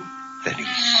two. Then he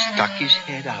stuck his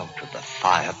head out of the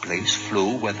fireplace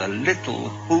flue where the little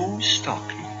Who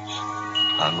stockings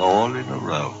hung all in a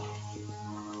row.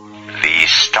 These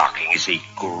stockings, he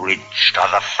Grinched, are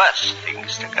the first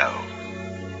things to go.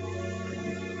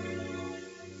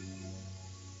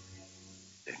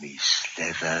 He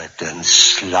slithered and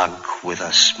slunk with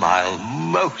a smile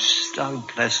most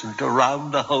unpleasant around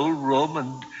the whole room,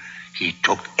 and he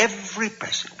took every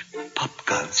present.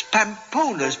 Popguns,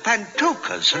 pampooners,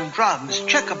 pantookas and drums,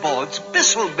 checkerboards,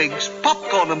 bisselbinks,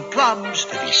 popcorn and plums.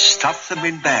 Then he stuffed them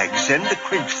in bags. Then the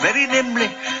Grinch very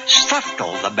nimbly stuffed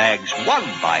all the bags one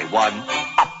by one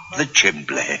up the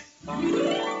chimbley.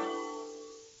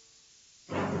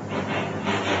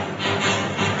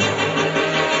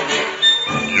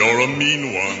 You're a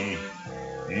mean one,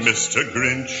 Mr.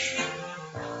 Grinch.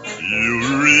 You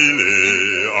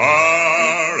really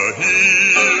are a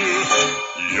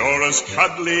heel. You're as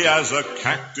cuddly as a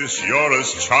cactus. You're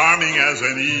as charming as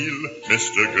an eel,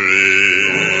 Mr.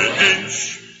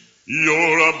 Grinch.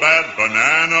 You're a bad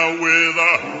banana with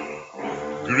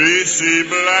a greasy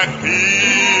black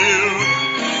peel.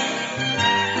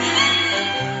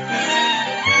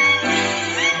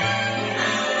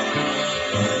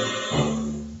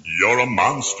 You're a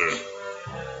monster,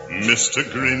 Mr.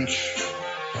 Grinch.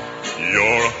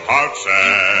 Your heart's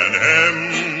an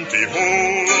empty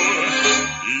hole.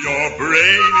 Your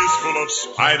brain is full of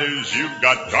spiders. You've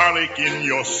got garlic in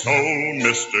your soul,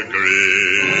 Mr.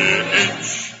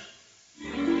 Grinch.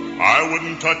 I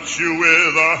wouldn't touch you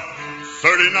with a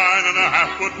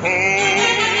 39.5-foot pole.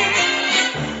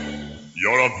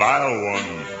 You're a vile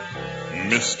one,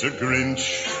 Mr.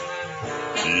 Grinch.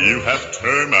 You have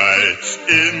termites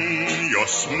in your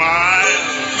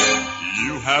smile.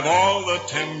 You have all the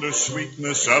tender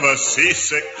sweetness of a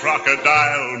seasick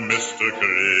crocodile, Mr.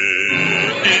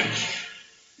 Grinch.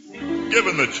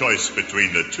 Given the choice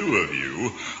between the two of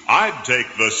you, I'd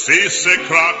take the seasick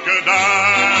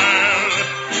crocodile.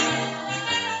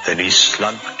 Then he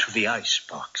slunk to the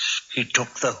icebox. He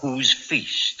took the Who's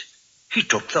feast. He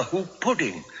took the Who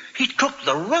pudding. He took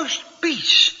the roast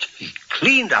beast. He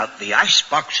cleaned out the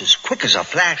icebox as quick as a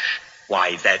flash.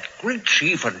 Why, that Grinch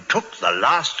even took the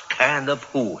last can of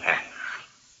Who hash.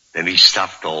 Then he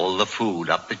stuffed all the food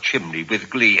up the chimney with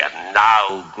glee, and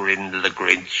now, grinned the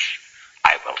Grinch,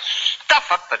 I will stuff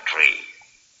up the tree.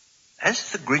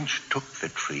 As the Grinch took the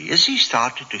tree, as he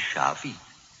started to shove,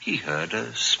 he heard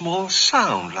a small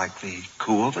sound like the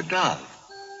coo of a dove.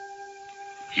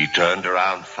 He turned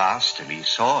around fast, and he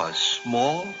saw a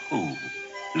small who,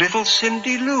 little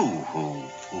Cindy Lou, who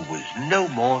was no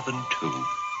more than 2.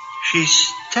 She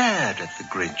stared at the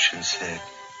Grinch and said,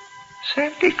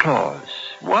 Santa Claus,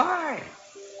 why?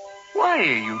 Why are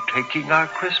you taking our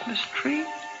Christmas tree?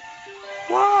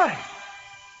 Why?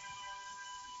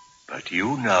 But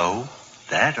you know,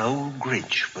 that old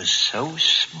Grinch was so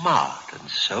smart and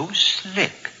so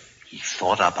slick. He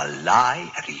thought up a lie,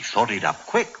 and he thought it up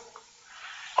quick.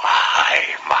 Why,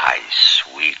 my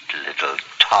sweet little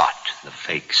tot, the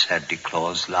fake Santa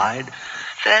Claus lied.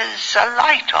 There's a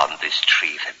light on this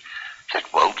tree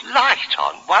that won't light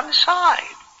on one side.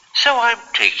 So I'm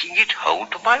taking it home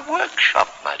to my workshop,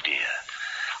 my dear.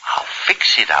 I'll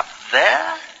fix it up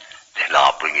there, then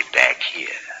I'll bring it back here.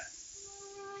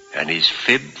 And his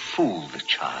fib fooled the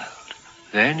child.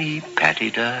 Then he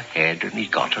patted her head, and he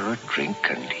got her a drink,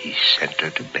 and he sent her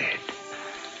to bed.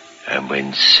 And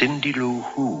when Cindy Lou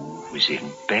Who was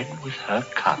in bed with her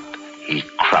cup, he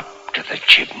crept to the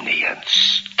chimney and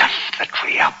stuffed the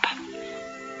tree up.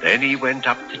 Then he went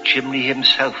up the chimney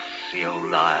himself, the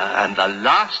old liar, and the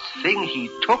last thing he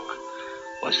took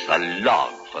was the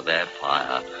log for their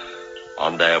fire.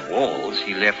 On their walls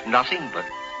he left nothing but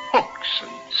hooks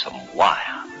and some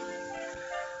wire.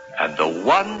 And the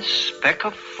one speck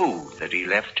of food that he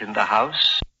left in the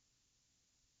house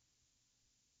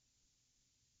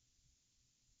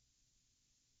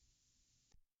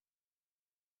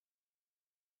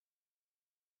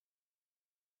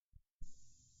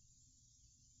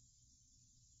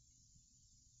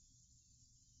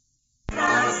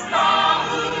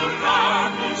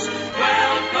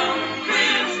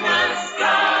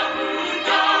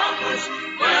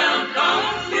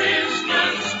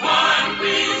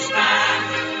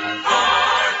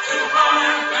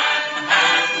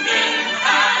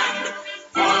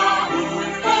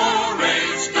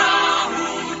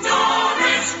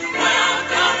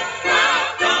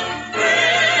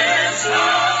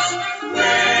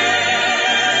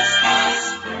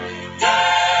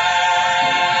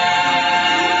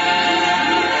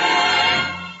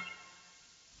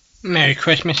Merry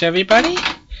Christmas, everybody.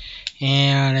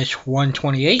 And it's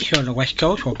 1:28 here on the West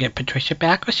Coast. We'll get Patricia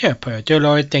back with her prayer. Dear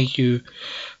Lord, thank you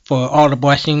for all the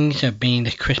blessings of being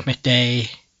this Christmas day.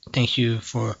 Thank you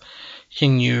for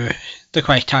sending the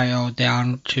Christ child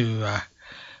down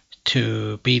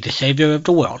to be the Savior of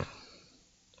the world.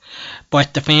 Bless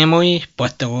the family,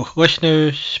 bless the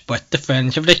listeners, bless the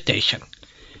friends of the station.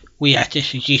 We ask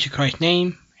this in Jesus Christ's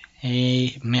name.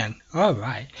 Amen. All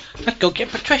right, let's go get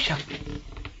Patricia.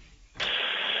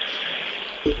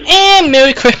 And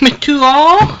Merry Christmas to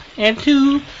all, and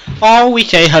to all we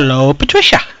say hello,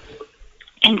 Patricia.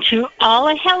 And to all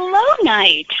a hello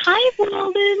night. Hi,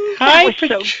 Walden. Hi, that was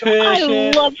Patricia. So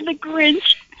good. I love the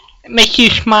Grinch. It makes you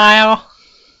smile.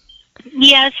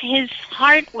 Yes, his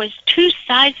heart was 2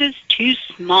 sizes too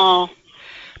small.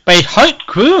 But his heart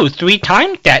grew 3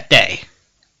 times that day.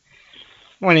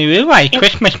 When he realized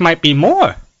Christmas might be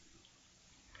more.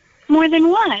 More than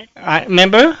what? I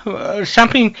remember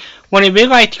something when he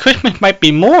realized Christmas might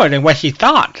be more than what he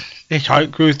thought. His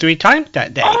heart grew 3 times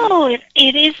that day. Oh,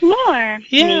 it is more.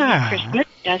 Yeah. Maybe Christmas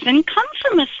doesn't come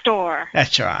from a store.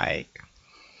 That's right.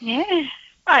 Yeah,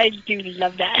 I do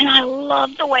love that. And I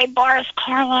love the way Boris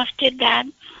Karloff did that.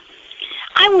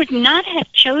 I would not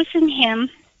have chosen him.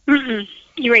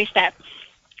 Erase that.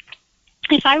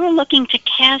 If I were looking to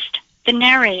cast the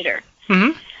narrator,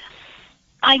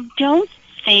 I don't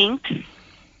think,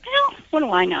 well, what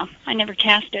do I know? I never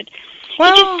casted.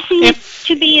 Well, it just seems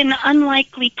to be an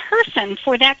unlikely person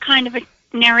for that kind of a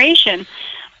narration.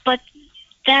 But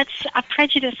that's a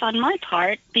prejudice on my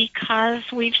part because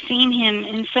we've seen him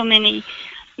in so many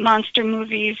monster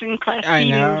movies and Class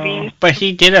B movies. But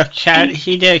he did a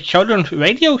children's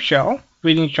radio show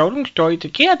reading children's stories to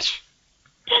kids.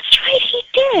 That's right, he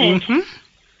did.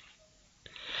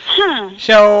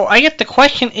 So I guess the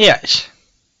question is,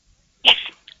 yes.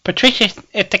 Patricia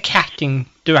is the casting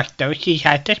director. She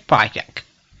has this project.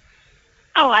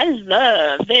 Oh, I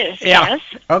love this. Yeah. Yes.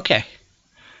 Okay.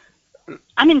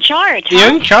 I'm in charge. Huh? You're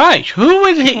in charge. Who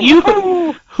is it?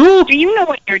 Who? Do you know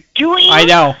what you're doing? I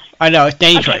know. It's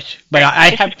dangerous, okay. but I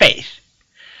have faith.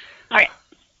 All right.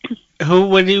 Who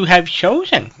would you have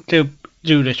chosen to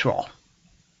do this role?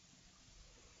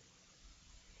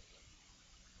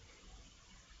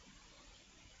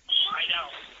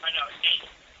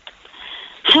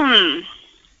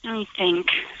 Let me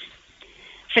think.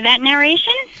 For that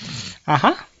narration?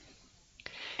 Uh-huh.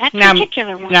 That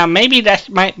particular one. Now, maybe that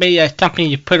might be something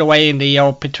you put away in the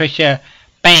old Patricia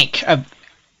bank of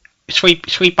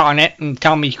sweep on it and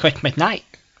tell me Christmas night.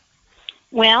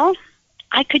 Well,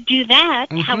 I could do that.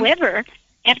 Mm-hmm. However,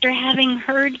 after having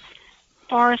heard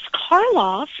Boris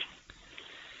Karloff,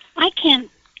 I can't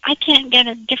get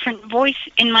a different voice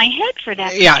in my head for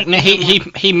that. Yeah,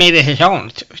 he made it his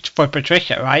own for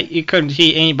Patricia, right? You couldn't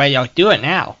see anybody else do it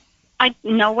now.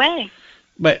 No way.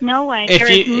 But no way.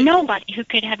 There is nobody who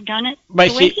could have done it the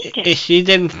way he did. If she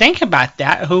didn't think about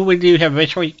that, who would you have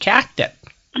originally cast it?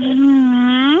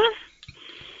 Mm-hmm.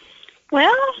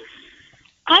 Well,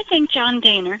 I think John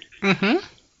Daner. Mm-hmm.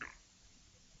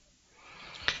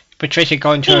 Patricia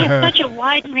going to her... He had such a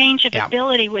wide range of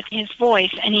ability with his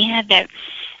voice, and he had that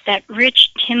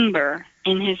rich timbre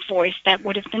in his voice that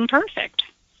would have been perfect.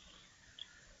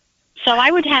 So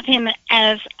I would have him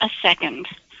as a second.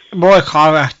 Boy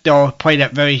Karloff, though, played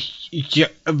it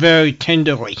very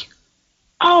tenderly.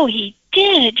 Oh, he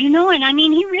did, and I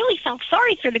mean, he really felt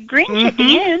sorry for the Grinch at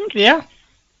the end. Yeah.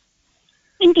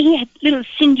 And he had little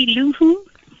Cindy Lou Who.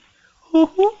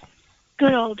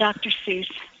 Good old Dr. Seuss.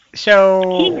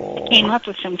 So... He came up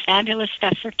with some fabulous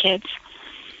stuff for kids.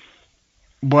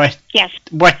 Yes.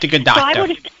 What the good doctor. So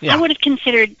I would have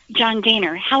considered John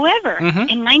Daner. However,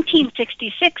 in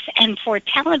 1966 and for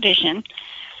television,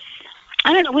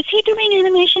 I don't know, was he doing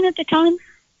animation at the time?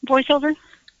 Voiceover?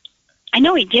 I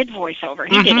know he did voiceover.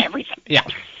 He did everything. Yeah.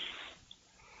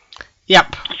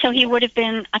 Yep. So he would have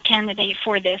been a candidate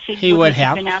for this. He would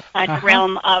have been outside the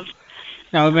realm of...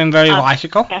 That would have been very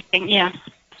logical. Casting, yeah.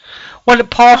 What did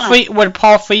Paul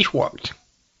Frees worked?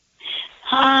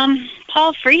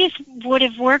 Paul Frees would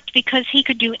have worked because he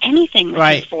could do anything with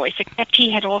his voice, except he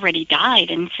had already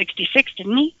died in 66,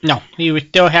 didn't he? No, he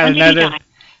still had another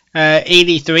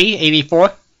 83,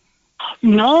 84.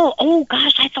 No, oh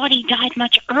gosh, I thought he died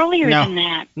much earlier than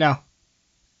that. No.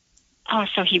 Oh,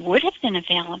 so he would have been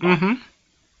available. Mm-hmm.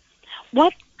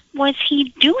 What was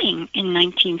he doing in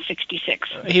 1966?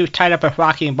 He was tied up with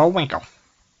Rocky and Bullwinkle.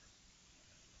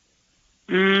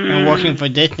 And working for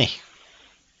Disney.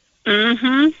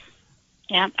 Mm-hmm.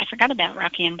 Yeah, I forgot about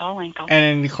Rocky and Bullwinkle.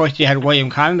 And, of course, you had William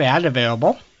Conrad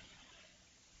available.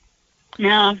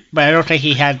 No. But I don't think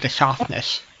he had the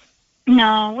softness.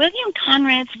 No, William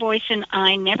Conrad's voice and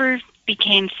I never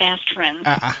became fast friends.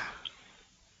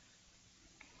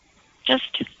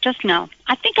 Just no.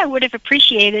 I think I would have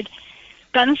appreciated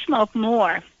Gunsmoke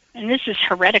more. And this is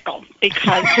heretical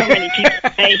because so many people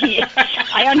say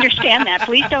I understand that.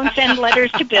 Please don't send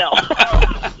letters to Bill.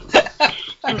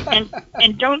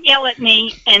 and don't yell at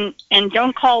me and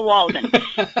don't call Walden.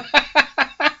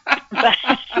 But,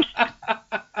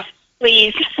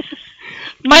 please.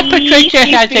 My Patricia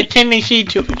has a tendency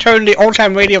to turn the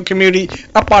old-time radio community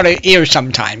up on her ears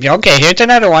sometimes. Okay, here's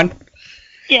another one.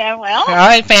 Yeah, well. All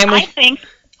right, family. I think.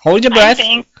 Hold your breath.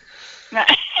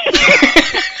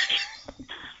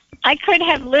 I could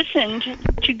have listened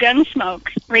to Gunsmoke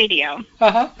radio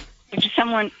if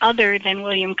someone other than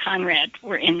William Conrad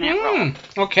were in that role.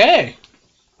 Okay.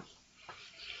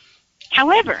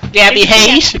 However... Gabby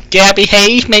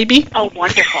Hayes, maybe? Oh,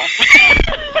 wonderful.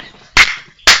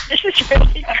 This is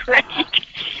really great.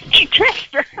 Hey,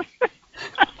 Christopher.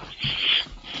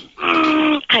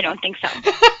 I don't think so.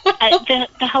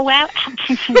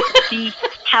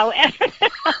 However,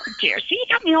 oh dear, see, you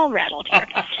got me all rattled here.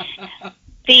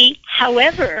 The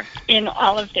however in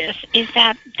all of this is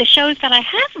that the shows that I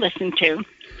have listened to,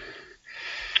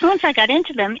 once I got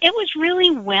into them, it was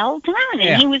really well done,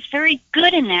 and he was very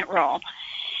good in that role.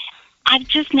 I've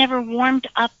just never warmed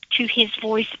up to his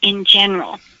voice in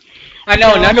general. I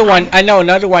know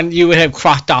another one you would have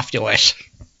crossed off your list.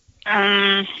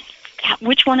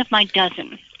 Which one of my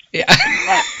dozen? Yeah.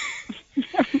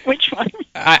 Which one?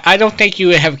 I don't think you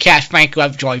would have cast Frank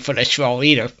Lovejoy for this role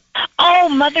either. Oh,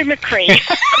 Mother McCree.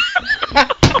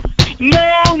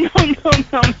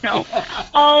 No.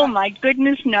 Oh, my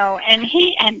goodness, no.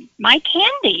 And Mike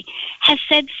Handy has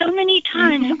said so many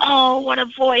times, oh, what a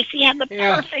voice. He had the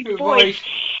perfect voice.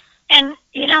 And,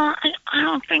 I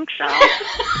don't think so.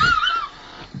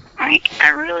 I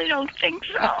really don't think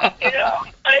so. I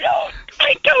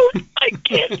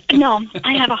can't. No,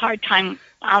 I have a hard time.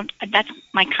 That's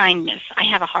my kindness. I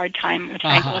have a hard time with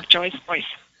Frank Lovejoy's voice.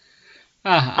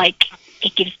 Like,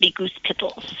 it gives me goose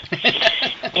pimples.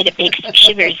 And it makes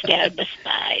shivers down the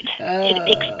spine. It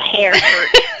makes my hair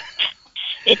hurt.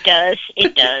 It does.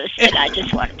 And I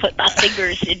just want to put my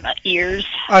fingers in my ears.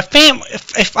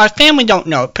 If our family don't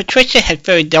know, Patricia had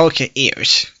very delicate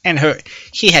ears. And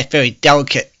she had very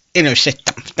delicate inner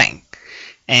system thing.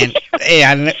 And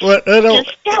little,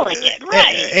 just delicate,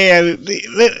 right? And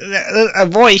a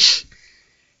voice,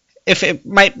 if it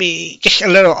might be just a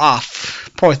little off,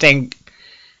 poor thing,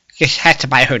 just had to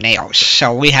bite her nails.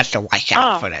 So we had to watch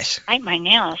out for this. Bite my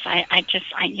nails. I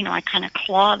kind of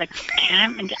claw the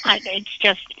camera. It's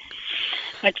just,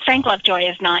 but Frank Lovejoy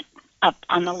is not up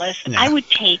on the list. No. I would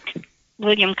take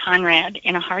William Conrad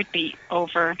in a heartbeat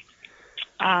over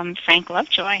Frank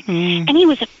Lovejoy. And he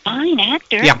was a fine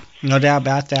actor. Yeah, no doubt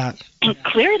about that. And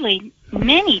clearly,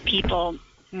 many people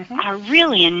are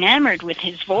really enamored with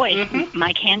his voice.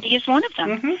 Mike Handy is one of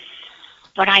them.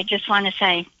 But I just want to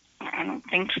say, I don't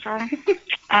think so.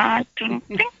 I don't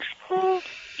think so.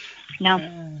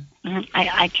 No,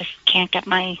 I just can't get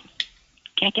my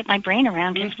brain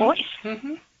around his voice.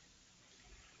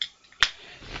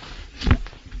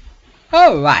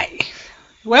 All right.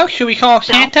 Well, should we call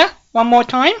Santa one more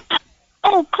time?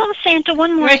 Oh, call Santa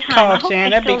one more time. Call I hope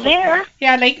Santa. They're still there.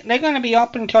 Yeah, they're going to be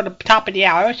up until the top of the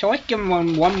hour, so let's give them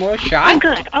one more shot. Oh,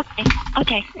 good.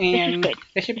 Okay. And this is good.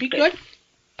 This should be good.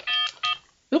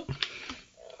 Oop.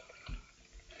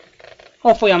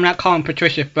 Hopefully I'm not calling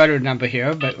Patricia's brother number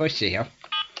here, but let's see here.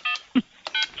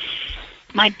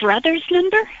 My brother's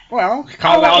number? Well, in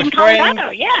Colorado,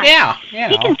 yeah.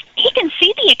 Yeah. He can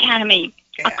see the Academy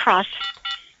across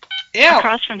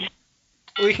from him.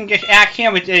 We can just ask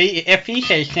him if he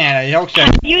says Santa. He'll say,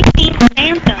 have you seen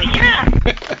Santa? Yeah.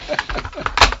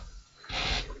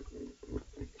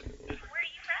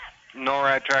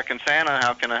 NORAD Tracking Santa,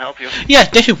 how can I help you? Yes,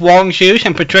 this is Walden Hughes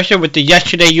and Patricia with the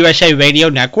Yesterday USA Radio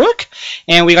Network,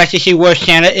 and we'd like to see where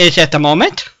Santa is at the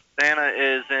moment. Santa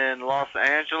is in Los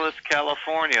Angeles,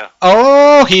 California.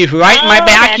 Oh, he's right in my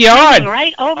backyard. That's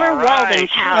right over Walden's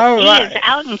house. He is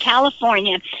out in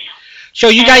California. So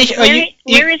you guys,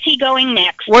 where is he going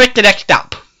next? Where's the next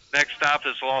stop? Next stop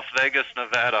is Las Vegas,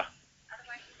 Nevada.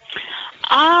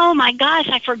 Oh my gosh,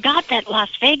 I forgot that Las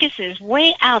Vegas is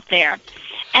way out there.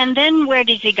 And then where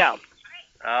does he go?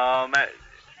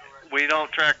 We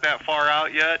don't track that far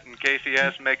out yet in case he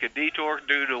has to make a detour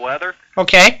due to weather.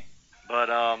 Okay. But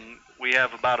we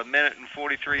have about 1 minute and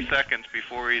 43 seconds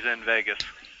before he's in Vegas.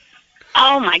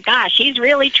 Oh my gosh, he's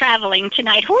really traveling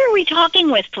tonight. Who are we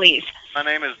talking with, please? My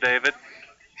name is David.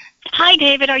 Hi,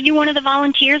 David. Are you one of the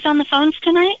volunteers on the phones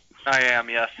tonight? I am,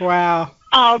 yes. Wow.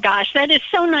 Oh, gosh, that is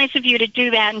so nice of you to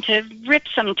do that and to rip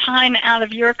some time out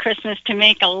of your Christmas to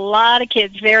make a lot of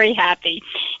kids very happy.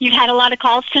 You've had a lot of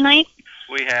calls tonight?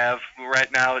 We have.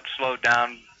 Right now it's slowed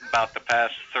down about the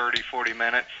past 30, 40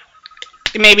 minutes.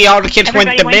 Maybe all the kids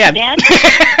Everybody went to bed.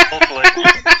 Hopefully.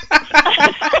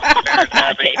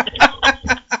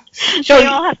 So we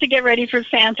all have to get ready for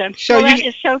Santa. So that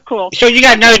is so cool. So you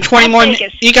got another 20 more.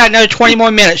 You got another 20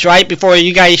 more minutes, right? Before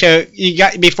you guys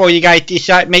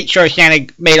decide, make sure Santa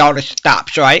made all the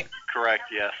stops, right? Correct.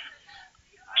 Yes.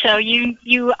 So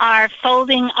you are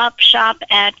folding up shop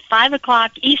at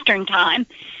 5:00 Eastern time,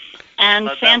 and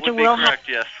Santa will have.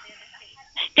 Yes.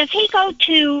 Does he go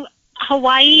to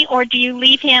Hawaii, or do you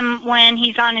leave him when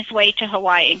he's on his way to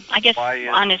Hawaii? I guess Hawaii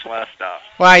on his last stop.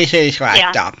 Hawaii is his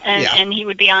last stop. And he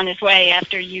would be on his way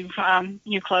after you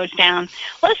close down.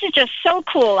 Well, this is just so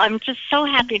cool. I'm just so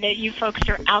happy that you folks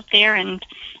are out there and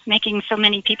making so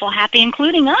many people happy,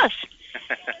 including us.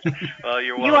 Well,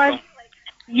 you're welcome.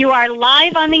 You are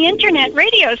live on the internet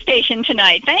radio station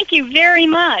tonight. Thank you very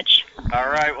much. All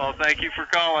right. Well, thank you for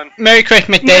calling. Merry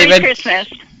Christmas, David. Merry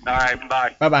Christmas. All right.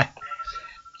 Bye. Bye-bye.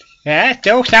 Yeah,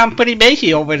 still sound pretty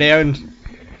busy over there.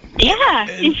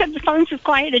 Yeah, you said the phones have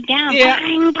quieted down. Yeah.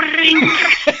 Bring, bring.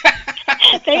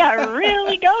 They are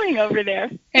really going over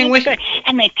there. And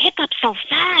they pick up so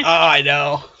fast. Oh, I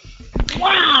know.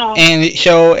 Wow. And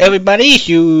so, everybody,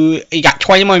 you got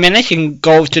 20 more minutes. You can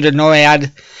go to the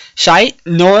NORAD site,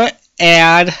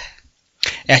 NORAD,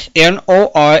 that's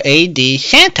NORAD,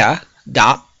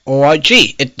 Santa.org.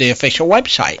 It's the official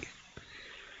website.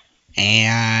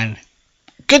 And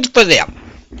good for them.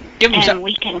 And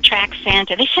we can track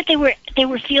Santa. They said they were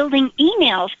fielding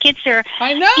emails. Kids are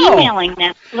emailing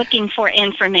them looking for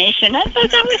information. I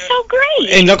thought that was so great.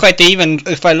 It looked like they even,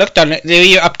 if I looked on it,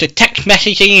 they're up to text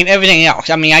messaging and everything else.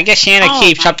 I mean, I guess Santa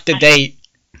keeps up to date.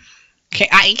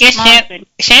 I guess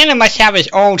Santa must have his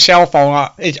own cell phone,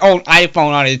 his own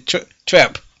iPhone on his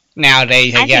trip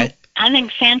nowadays, I guess. I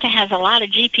think Santa has a lot of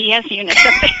GPS units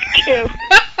up there, too.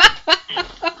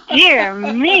 Dear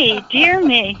me.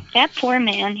 That poor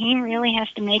man, he really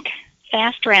has to make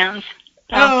fast rounds.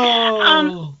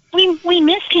 So, we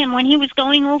missed him when he was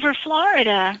going over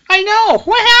Florida. I know.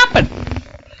 What happened?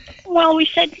 Well, we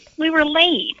said we were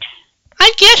late.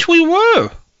 I guess we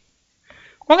were.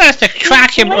 We're going to have to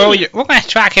track him earlier. We're going to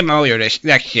track him earlier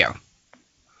next year.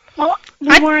 Well,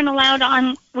 we weren't allowed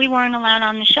on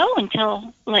the show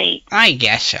until late. I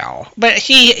guess so. But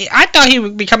see, I thought he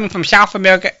would be coming from South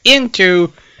America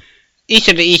into east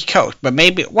of the East Coast. But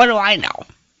maybe, what do I know?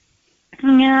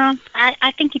 Yeah,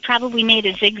 I think he probably made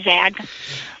a zigzag.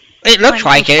 It looks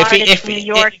like it. If New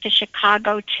York to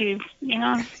Chicago to,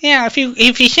 Yeah, if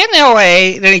he's in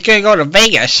L.A., then he's gonna go to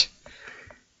Vegas.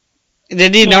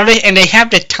 Did you notice? And they have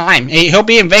the time. He'll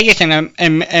be in Vegas in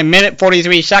a minute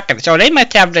 43 seconds. So they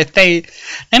must have the thing.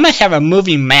 They must have a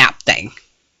movie map thing.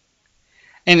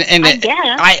 And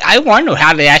I wonder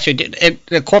how they actually did it.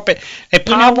 The corporate. They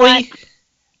probably.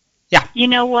 Yeah. You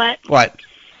know what? What?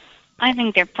 I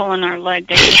think they're pulling our leg.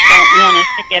 They just don't want us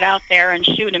to get out there and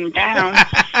shoot him down.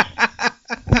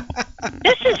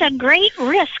 This is a great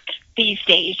risk these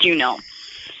days,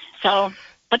 So,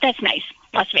 but that's nice.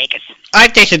 Las Vegas. I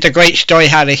think it's a great story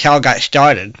how this all got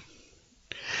started.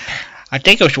 I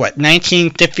think it was,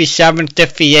 1957,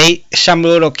 58, some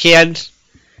little kid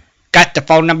got the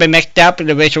phone number mixed up and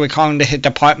originally calling his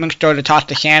department store to talk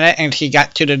to Santa, and she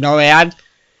got to the NORAD,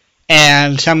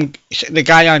 and the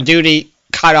guy on duty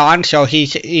caught on, so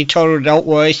he told her, don't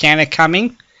worry, Santa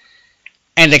coming,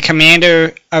 and the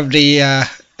commander of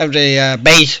the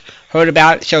base heard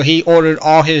about it, so he ordered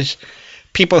all his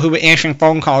people who were answering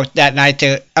phone calls that night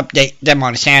to update them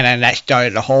on Santa, and that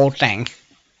started the whole thing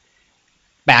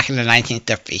back in the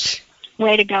 1950s.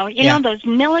 Way to go. You know, those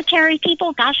military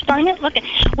people, gosh darn it, look,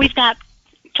 we've got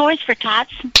Toys for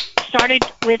Tots, started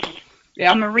with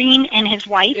a Marine and his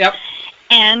wife,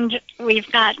 and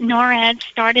we've got NORAD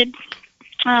started,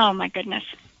 oh my goodness,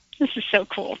 this is so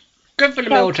cool. Good for the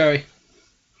military.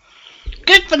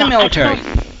 Good for the military.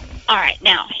 All right,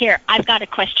 now, here, I've got a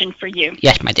question for you.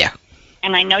 Yes, my dear.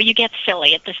 And I know you get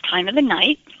silly at this time of the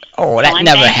night. Oh, that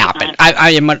never happened. I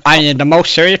am the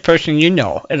most serious person you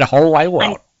know in the whole wide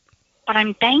world. But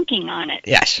I'm banking on it.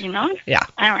 Yes. Yeah.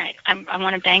 All right. I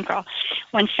want to bankroll.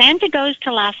 When Santa goes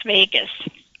to Las Vegas,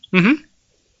 does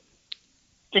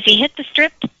he hit the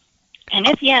Strip? And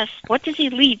if yes, what does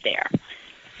he leave there?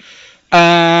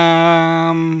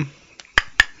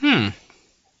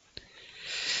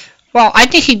 Well, I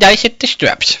think he does hit the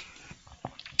strips.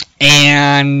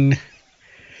 And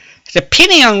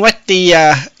depending on what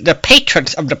the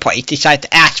patrons of the place decide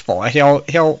to ask for, he'll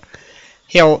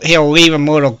leave them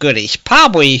little goodies.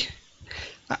 Probably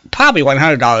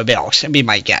 $100 bills. That'd be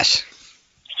my guess.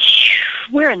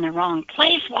 We're in the wrong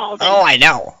place, Walden. Oh, I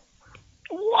know.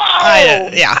 Whoa!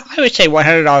 I would say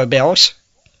 $100 bills.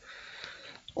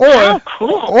 Or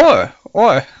cool.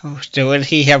 Or would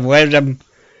he have read them?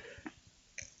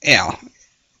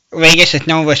 Vegas is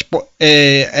known as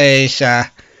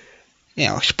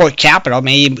sport capital.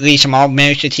 Maybe leave some all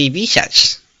miniature TV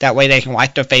sets. That way they can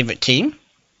watch their favorite team.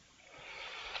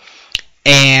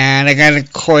 And again,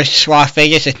 of course, Las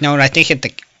Vegas is known, I think, as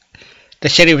the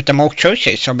city with the most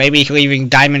churches. So maybe he's leaving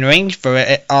diamond rings for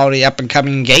all the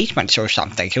up-and-coming engagements or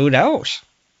something. Who knows?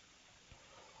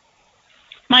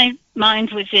 My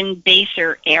mind was in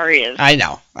baser areas. I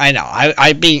know.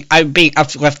 I'm being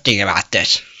uplifting about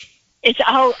this. It's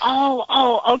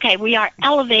okay. We are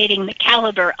elevating the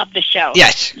caliber of the show.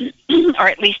 Yes. Or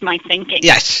at least my thinking.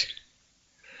 Yes.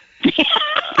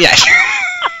 Yes.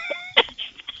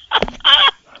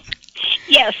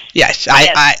 Yes. Yes.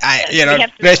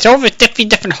 There's over 50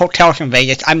 different hotels in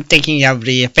Vegas. I'm thinking of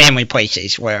the family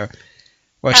places where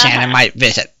Santa might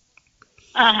visit.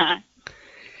 Of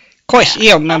course,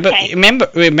 remember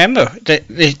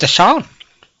the song.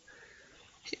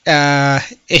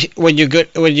 When you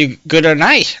good or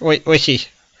nice, what's he?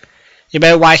 You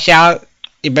better watch out.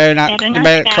 You better not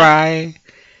cry.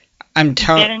 I'm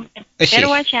telling. You better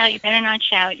watch out. You better not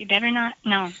shout. You better not.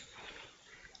 No.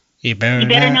 You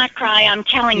better not cry. I'm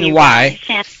telling you why.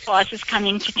 Santa Claus is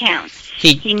coming to town.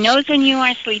 He knows when you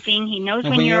are sleeping. He knows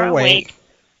when you're awake.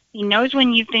 He knows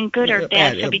when you've been good or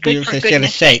bad. So be good for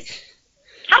goodness sake.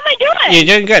 How am I doing? You're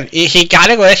doing good. He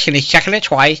got a list and he's checking it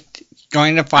twice.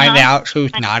 Going to find out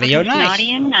who's naughty or nice.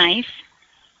 Naughty and nice.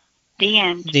 The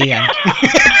end. The end.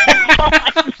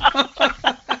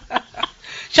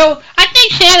 So I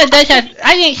think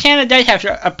Santa does have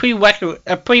a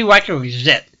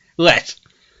prerequisite list.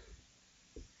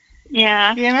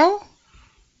 Yeah.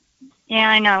 Yeah,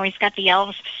 I know. He's got the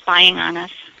elves spying on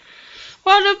us.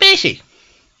 Well, they're busy.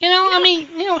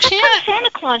 Santa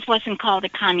Claus wasn't called a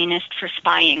communist for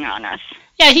spying on us.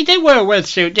 Yeah, he did wear a red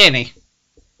suit, didn't he?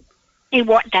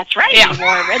 That's right. Yeah. He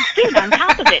wore a red suit on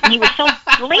top of it, and he was so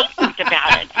blatant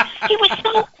about it. He was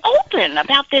so open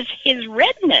about his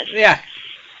redness. Yeah.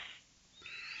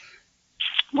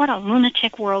 What a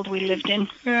lunatic world we lived in.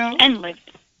 Yeah. And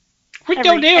lived. We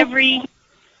still do.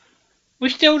 We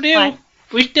still do. What?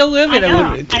 We still live in a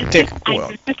I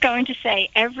world. was going to say,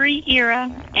 every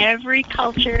era, every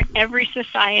culture, every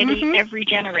society, every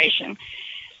generation,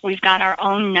 we've got our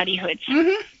own nutty hoods.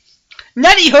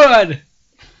 Nutty hood!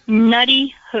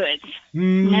 Nutty hoods.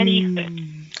 Nutty hoods.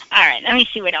 All right, let me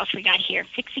see what else we got here.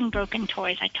 Fixing broken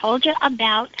toys. I told you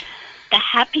about the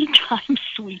Happy Time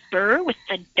sweeper with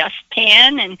the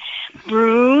dustpan and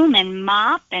broom and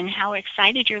mop, and how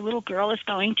excited your little girl is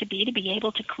going to be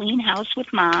able to clean house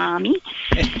with Mommy.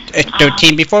 It's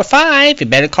 13 before 5. You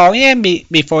better call in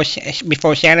before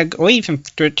Santa leaves in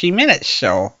 13 minutes.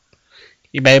 So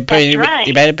you better put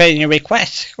in your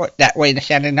request. That way the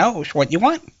Santa knows what you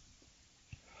want.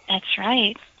 That's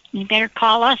right. You better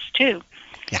call us too.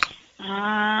 Yeah.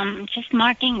 Just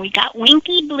marking, we got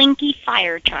Winky Blinky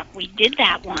Fire Truck. We did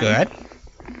that one. Good.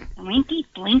 Winky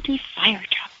Blinky Fire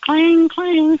Truck. Clang,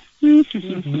 clang. All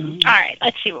right,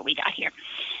 let's see what we got here.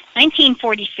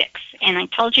 1946, and I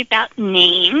told you about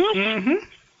names.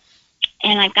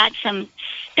 And I've got some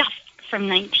stuff from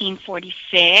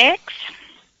 1946.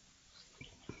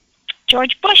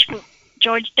 George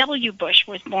W. Bush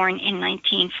was born in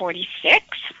 1946.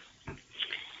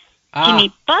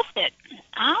 Jimmy Buffett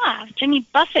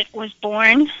was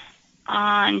born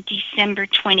on December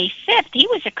 25th. He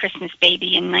was a Christmas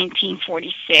baby in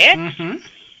 1946.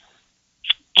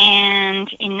 And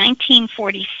in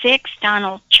 1946,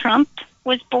 Donald Trump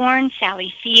was born,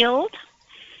 Sally Field.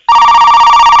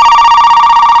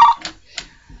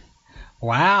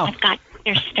 Wow. I've got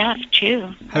their stuff,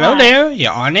 too. Hello there.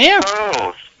 You're on air.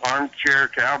 Oh, Armchair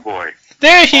Cowboy.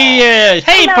 There he is.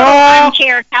 Hey, Hello, Paul.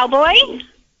 Armchair Cowboy.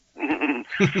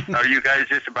 Are you guys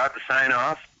just about to sign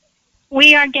off?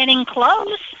 We are getting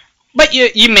close. But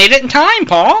you made it in time,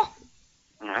 Paul.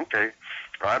 Okay.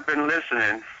 Well, I've been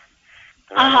listening.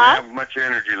 I don't have much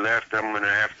energy left. I'm going to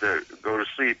have to go to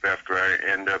sleep after I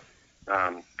end up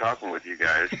talking with you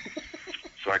guys,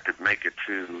 so I could make it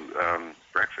to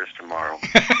breakfast tomorrow.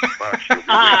 But she'll be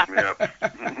waking me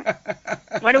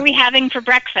up. What are we having for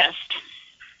breakfast?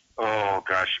 Oh,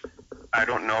 gosh. I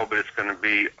don't know, but it's going to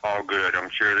be all good. I'm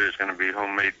sure there's going to be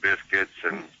homemade biscuits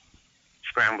and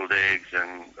scrambled eggs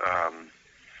and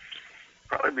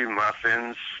probably be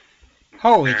muffins.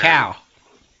 Holy cow.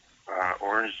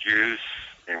 Orange juice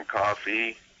and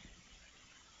coffee.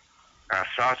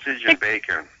 Sausage and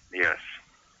bacon, yes.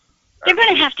 They're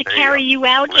going to have to carry you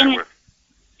out in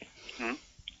a...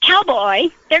 Cowboy,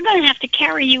 they're going to have to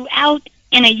carry you out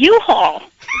in a U-Haul.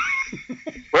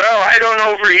 Well, I don't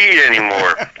overeat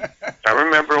anymore. I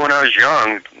remember when I was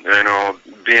young,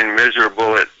 being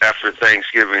miserable after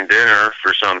Thanksgiving dinner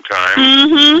for some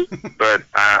time. But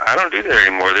I don't do that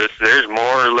anymore. There's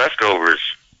more leftovers.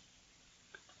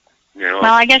 Well,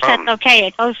 I guess that's okay.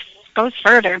 It goes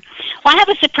further. Well, I have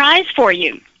a surprise for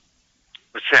you.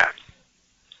 What's that?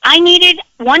 I needed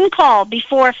one call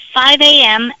before 5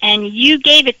 a.m., and you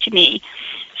gave it to me.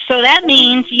 So that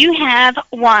means you have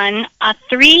won a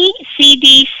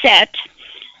 3-CD set.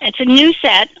 It's a new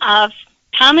set of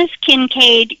Thomas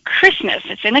Kincaid Christmas.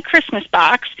 It's in a Christmas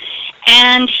box,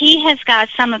 and he has got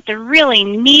some of the really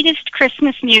neatest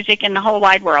Christmas music in the whole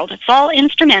wide world. It's all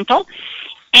instrumental,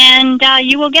 and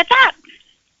you will get that.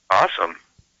 Awesome.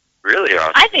 Really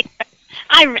awesome. I think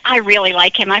I really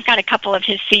like him. I've got a couple of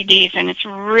his CDs, and it's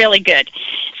really good.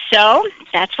 So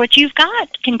that's what you've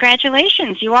got.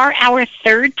 Congratulations. You are our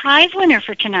third prize winner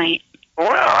for tonight.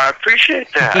 Well, I appreciate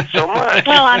that so much.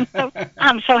 Well,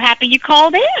 I'm so happy you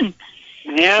called in.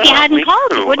 Yeah, if you hadn't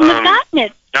called, you wouldn't have gotten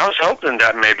it. I was hoping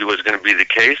that maybe was going to be the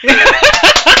case.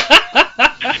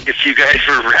 If you guys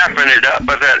were wrapping it up,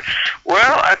 but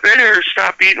I better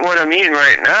stop eating what I'm eating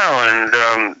right now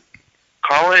and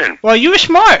call in. Well, you were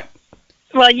smart.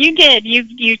 Well, you did.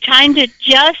 You timed it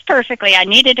just perfectly. I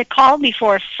needed a call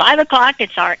before 5 o'clock.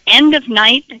 It's our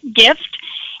end-of-night gift,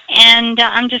 and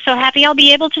I'm just so happy I'll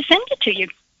be able to send it to you.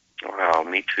 Well,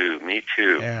 me too.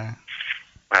 Yeah.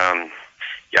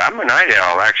 I'm a night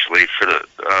owl, actually,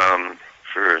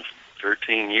 for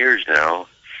 13 years now.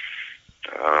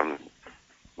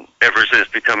 Ever since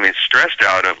becoming stressed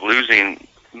out of losing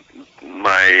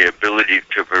my ability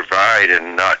to provide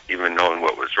and not even knowing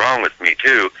what was wrong with me,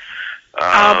 too.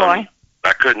 Oh, boy.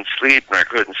 I couldn't sleep,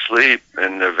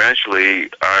 and eventually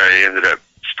I ended up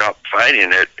stopped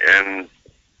fighting it, and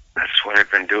that's what I've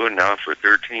been doing now for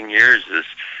 13 years, is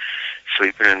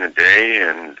sleeping in the day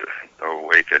and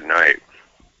awake at night.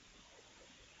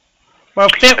 Well,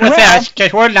 fit with us,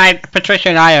 because Patricia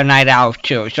and I are night owls,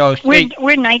 too. So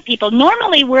we're night people.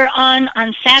 Normally, we're on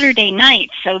Saturday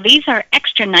nights, so these are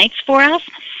extra nights for us.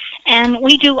 And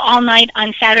we do all night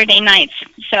on Saturday nights,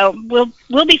 so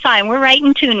we'll be fine. We're right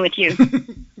in tune with you.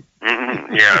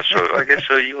 Yeah, so I guess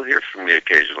you'll hear from me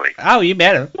occasionally. Oh, you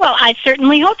better. Well, I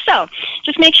certainly hope so.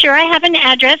 Just make sure I have an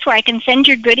address where I can send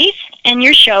your goodies and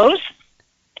your shows,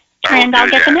 and I'll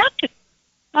get them out to you.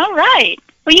 All right.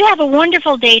 Well, you have a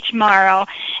wonderful day tomorrow,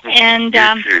 and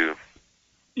you too.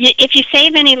 If you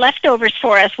save any leftovers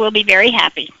for us, we'll be very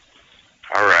happy.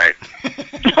 All right.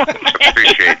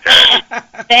 Appreciate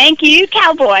that. Thank you,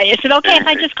 Cowboy. Is it okay if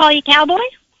I just call you Cowboy?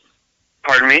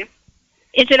 Pardon me?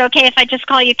 Is it okay if I just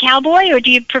call you Cowboy, or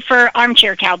do you prefer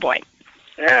Armchair Cowboy?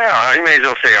 Yeah, you may as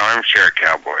well say Armchair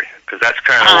Cowboy, because that's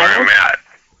kind of where I'm at.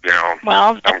 You know,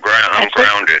 well, I'm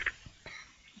grounded.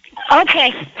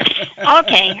 Okay.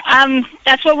 Okay.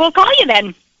 That's what we'll call you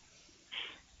then.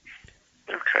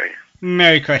 Okay.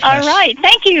 Merry Christmas. All right.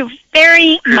 Thank you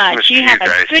very much. You have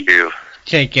a good. Too.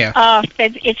 Take care.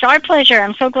 It's our pleasure.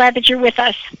 I'm so glad that you're with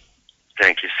us.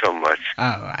 Thank you so much.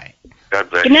 All right. God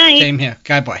bless. Good night. Same here.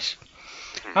 God bless.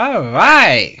 All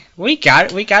right. We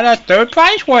got our third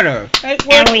prize winner.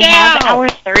 And we have our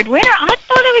third winner. I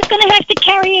thought I was going to have to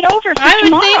carry it over for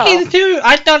tomorrow. I was thinking too.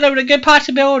 I thought there was a good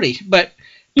possibility, but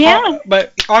yeah.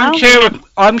 But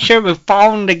I'm sure we're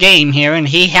following the game here, and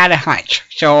he had a hunch,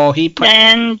 so he put.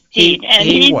 He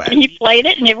played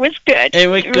it, and it was good. It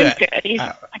was good. He's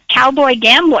a cowboy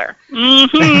gambler.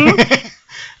 Mm-hmm.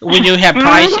 We do have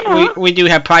prizes. We do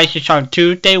have prizes on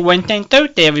Tuesday, Wednesday, and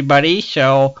Thursday, everybody.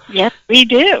 So yes, we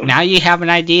do. Now you have an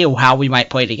idea of how we might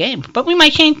play the game, but we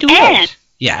might change the rules.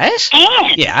 Yes.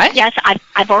 Yes.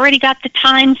 I've already got the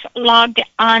times logged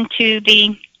onto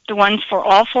the ones for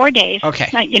all 4 days. Okay.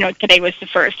 Today was the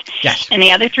first. Yes. And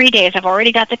the other 3 days, I've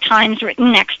already got the times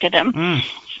written next to them.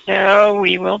 So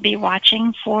we will be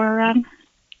watching for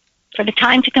the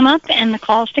time to come up and the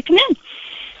calls to come in.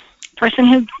 Person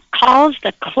who calls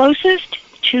the closest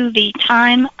to the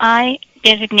time I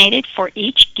designated for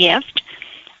each gift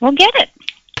will get it.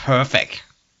 Perfect.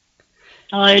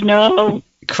 I know.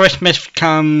 Christmas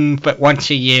comes but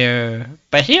once a year,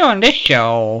 but here on this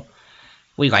show,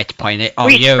 we like to play it all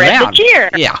year round. The cheer.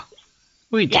 Yeah,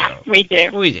 we do. Yeah, we do.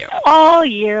 We do. All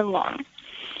year long.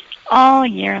 All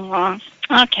year long.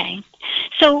 Okay.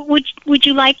 So would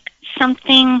you like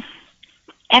something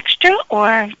extra,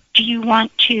 or do you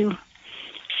want to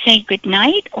say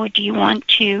goodnight, or do you want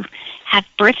to have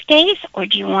birthdays, or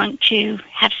do you want to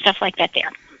have stuff like that there?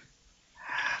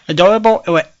 Adorable.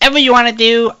 Whatever you want to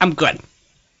do, I'm good.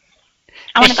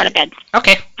 I want to go to bed.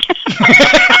 Okay.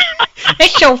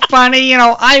 It's so funny,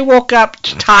 I woke up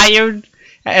tired,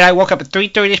 and I woke up at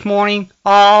 3:30 this morning,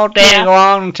 all day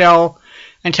long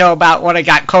until about when I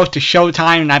got close to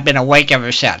showtime, and I've been awake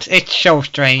ever since. It's so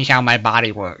strange how my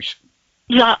body works.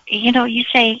 Yeah, you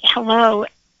say hello,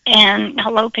 and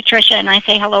hello, Patricia, and I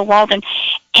say hello, Walden,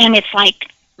 and it's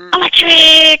like,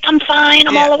 electric, I'm fine,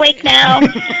 I'm all awake now.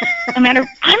 No matter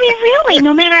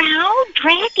how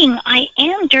dragging I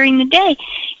am during the day,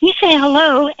 you say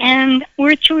hello, and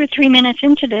we're 2 or 3 minutes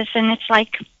into this, and it's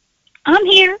like, I'm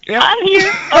here, I'm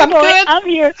here, oh boy, good. I'm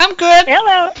here. I'm good.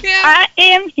 Hello, I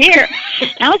am here.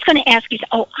 And I was going to ask you,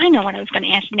 I know what I was going to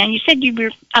ask you now. You said you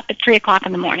were up at 3 o'clock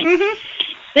in the morning. Mm-hmm.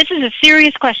 This is a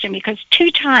serious question, because 2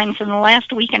 times in the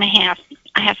last week and a half,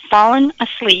 I have fallen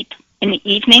asleep in the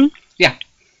evening. Yeah.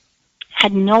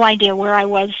 Had no idea where I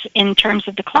was in terms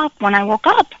of the clock when I woke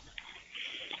up.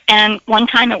 And one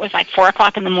time it was like 4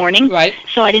 o'clock in the morning. Right.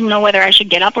 So I didn't know whether I should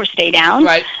get up or stay down.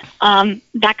 Right.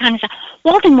 That kind of stuff.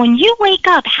 Walden, when you wake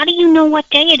up, how do you know what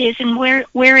day it is and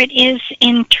where it is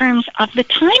in terms of the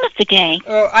time of the day?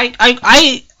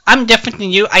 I'm different than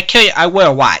you. I wear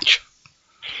a watch.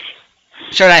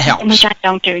 So that helps. Which I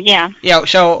don't do, yeah. Yeah,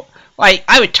 so I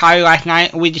was tired last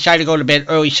night, and we decided to go to bed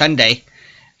early Sunday.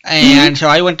 And so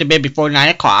I went to bed before 9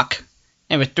 o'clock.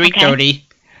 It was 3:30. Okay.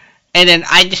 And then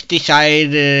I just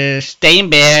decided to stay in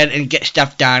bed and get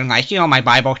stuff done, like, my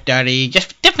Bible study,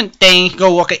 just different things,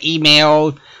 go look at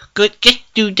email, just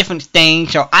do different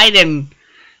things. So I didn't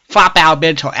flop out of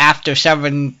bed until after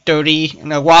 7:30,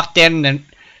 and I walked in, and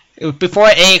it was before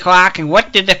 8 o'clock, and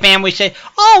what did the family say?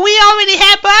 Oh, we already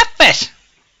had breakfast.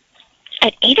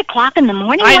 At 8 o'clock in the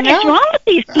morning? What is wrong with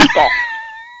these people?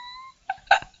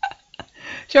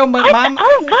 So, but Mama...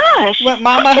 Oh, gosh. But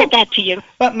Mama... Who said that to you?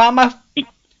 But Mama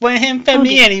went ahead and fed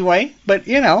me anyway. But,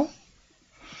 I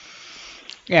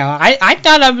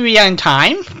thought I'd be on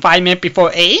time, 5 minutes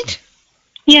before 8.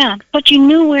 Yeah, but you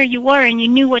knew where you were, and you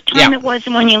knew what time it was,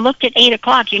 and when you looked at 8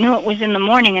 o'clock, you knew it was in the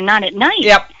morning and not at night.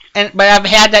 Yep, but I've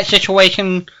had that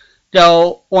situation,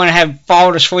 though, when I have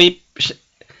fallen asleep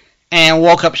and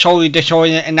woke up solely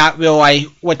disoriented and not realize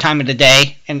what time of the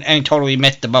day and totally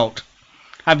missed the boat.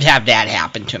 I've had that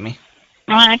happen to me.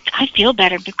 Well, I feel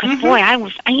better because, boy, I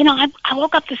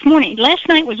woke up this morning. Last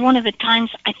night was one of the times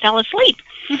I fell asleep.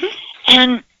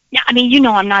 And, I mean,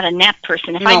 I'm not a nap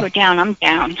person. If I go down, I'm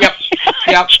down. Yep.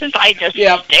 I just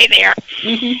stay there.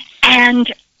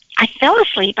 And I fell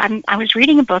asleep. I was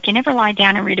reading a book. You never lie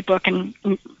down and read a book, and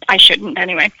I shouldn't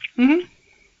anyway. And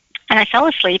I fell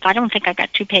asleep. I don't think I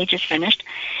got 2 pages finished.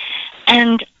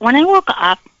 And when I woke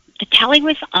up, the telly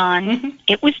was on.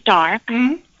 It was dark.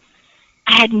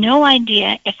 I had no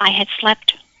idea if I had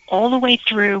slept all the way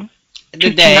through the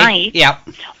day. Tonight,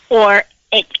 or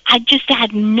I just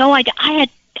had no idea. I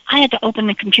had to open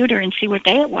the computer and see what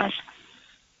day it was.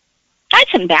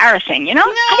 That's embarrassing, No.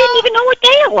 I didn't even know what day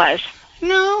it was.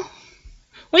 No.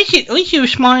 At least you were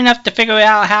smart enough to figure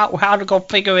out how to go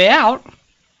figure it out.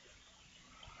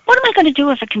 What am I going to do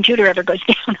if a computer ever goes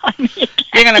down on me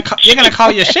again? You're gonna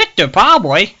call your sister,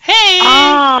 probably. Hey.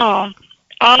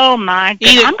 Oh my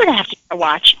goodness. I'm going to have to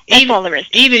watch. That's all there is.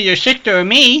 Either your sister or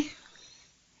me.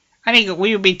 I think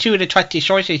we would be 2 of the trusty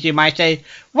sources. You might say,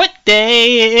 what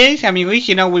day it is? I mean, at least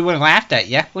we wouldn't laugh at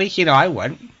you. At least I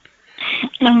wouldn't.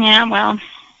 Yeah, well,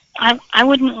 I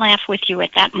wouldn't laugh with you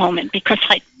at that moment because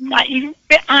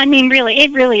I mean, really,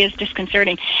 it really is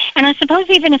disconcerting. And I suppose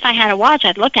even if I had a watch,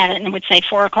 I'd look at it and it would say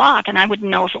 4 o'clock, and I wouldn't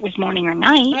know if it was morning or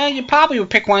night. Well, you probably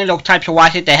would pick one of those types of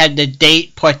watches that had the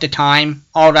date, plus the time,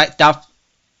 all that stuff.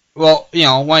 Well,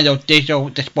 one of those digital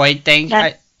display things.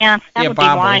 That would be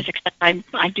wise, except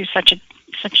I do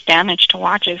such damage to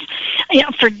watches.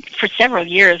 For several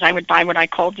years, I would buy what I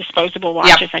call disposable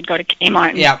watches. I'd go to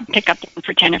Kmart and pick up one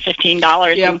for $10 or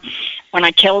 $15. And when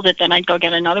I killed it, then I'd go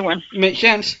get another one. Makes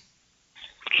sense.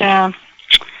 So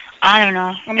I don't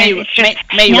know. Well, maybe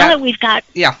now that we've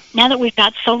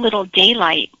got so little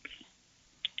daylight,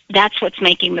 that's what's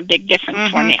making the big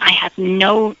difference for me. I have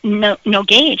no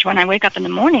gauge. When I wake up in the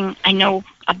morning, I know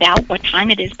about what time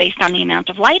it is based on the amount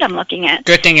of light I'm looking at.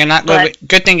 Good thing you're not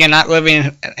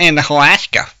living in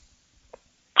Alaska.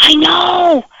 I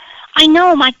know.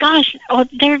 My gosh. Oh,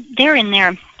 they're in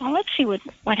there. Well, let's see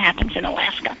what happens in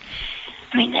Alaska.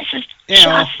 I mean, this is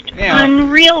just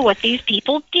unreal what these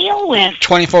people deal with.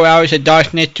 24 hours of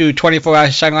darkness to 24 hours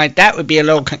of sunlight, that would be a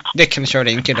little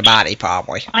disconcerting to the body,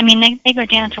 probably. I mean, they go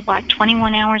down to,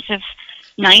 21 hours of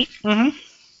night?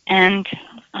 And,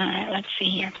 let's see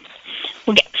here.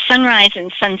 We'll get sunrise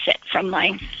and sunset from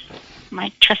my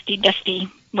trusty, dusty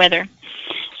weather.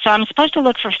 So I'm supposed to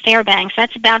look for Fairbanks.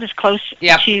 That's about as close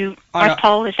to North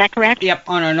Pole, is that correct? Yep,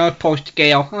 on a North Pole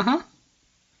scale.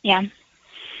 Yeah.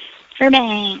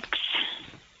 Fairbanks.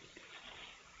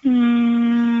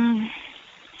 It's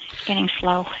getting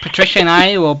slow. Patricia and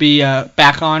I will be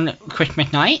back on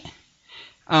Christmas night.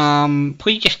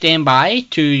 Please just stand by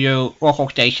to your local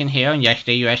station here on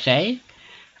Yesterday USA.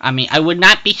 I mean, I would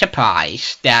not be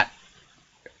surprised that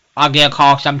I'll get a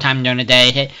call sometime during the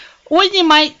day. Hey, or you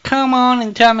might come on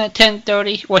and tell me at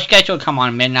 10:30. We're scheduled to come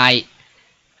on midnight.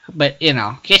 But,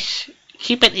 just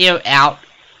keep an ear out.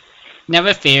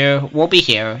 Never fear, we'll be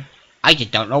here. I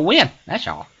just don't know when, that's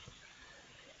all.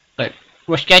 But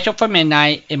we're scheduled for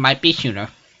midnight. It might be sooner.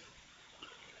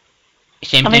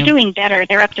 They're doing better.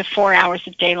 They're up to 4 hours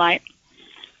of daylight.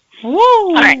 Woo!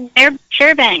 All right,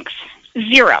 Fairbanks,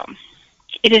 0.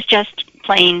 It is just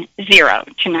plain 0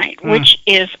 tonight, which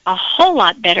is a whole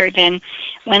lot better than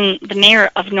when the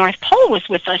mayor of North Pole was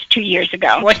with us 2 years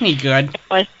ago. Wasn't he good?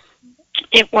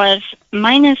 It was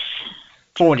minus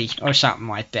 40 or something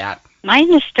like that.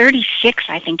 Minus 36,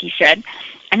 I think he said,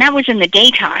 and that was in the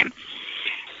daytime.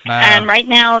 And right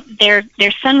now, their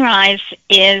sunrise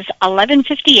is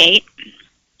 11:58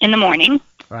 in the morning.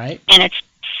 Right. And it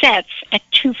sets at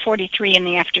 2:43 in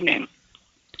the afternoon.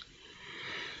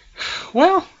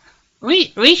 Well,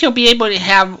 we shall be able to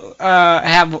have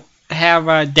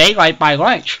daylight by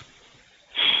lunch.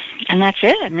 And that's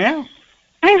it. Yeah.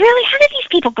 I mean, really, how do these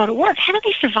people go to work? How do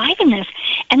they survive in this?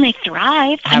 And they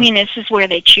thrive. I mean, this is where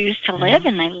they choose to live,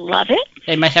 and they love it.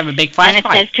 They must have a big flashlight.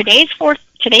 And it says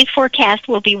today's forecast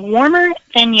will be warmer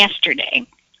than yesterday.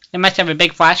 They must have a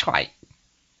big flashlight.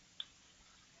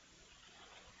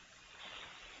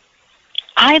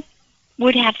 I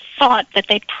would have thought that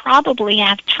they probably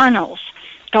have tunnels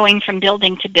going from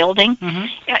building to building,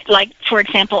 like, for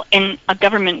example, in a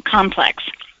government complex,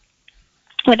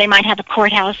 where they might have a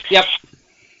courthouse. Yep.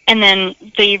 And then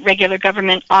the regular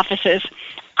government offices.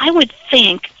 I would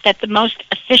think that the most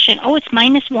efficient, it's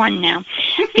 -1 now,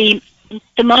 the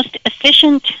most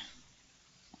efficient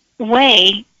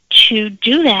way to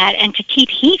do that and to keep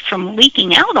heat from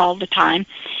leaking out all the time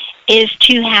is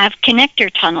to have connector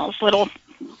tunnels, little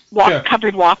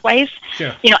covered walkways,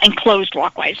 enclosed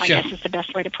walkways, I guess is the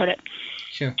best way to put it.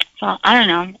 Sure. So, I don't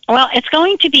know. Well, it's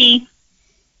going to be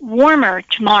warmer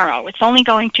tomorrow. It's only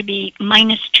going to be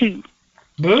 -2.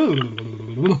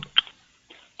 Boo.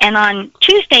 And on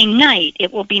Tuesday night,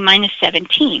 it will be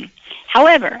 -17.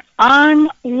 However, on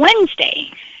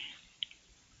Wednesday,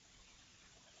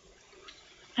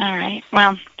 all right,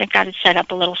 well, they've got it set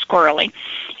up a little squirrely.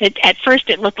 At first,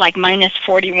 it looked like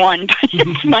 -41, but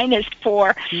it's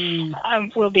 -4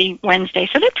 will be Wednesday.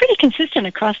 So they're pretty consistent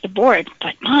across the board.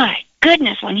 But my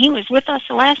goodness, when he was with us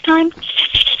the last time,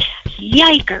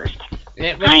 yikers.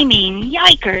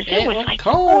 Yikers. It was like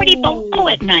cold. 40 below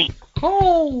at night.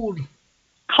 Cold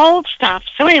stuff.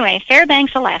 So anyway,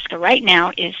 Fairbanks, Alaska right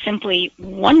now is simply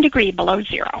 1 degree below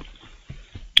zero,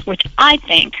 which I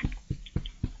think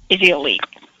is illegal.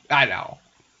 I know.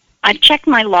 I checked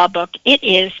my law book. It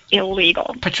is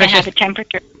illegal to have a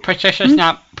temperature. Patricia's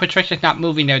not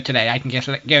moving there today. I can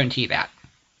guarantee that.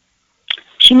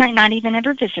 She might not even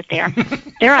ever visit there.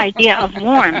 Their idea of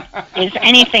warm is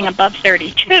anything above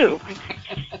 32.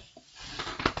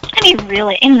 I mean,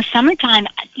 really, in the summertime,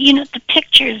 the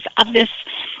pictures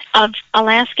of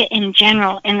Alaska in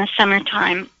general in the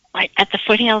summertime, like at the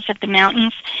foothills of the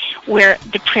mountains, where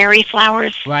the prairie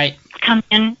flowers come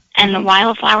in and the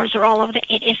wildflowers are all over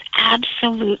it is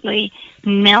absolutely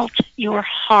melt your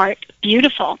heart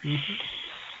beautiful. Mm-hmm.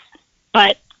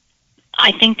 But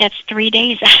I think that's 3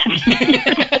 days out.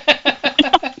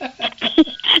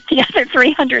 The other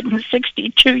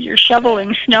 362, you're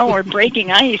shoveling snow or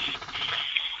breaking ice.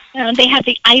 They have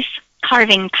the ice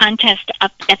carving contest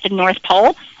up at the North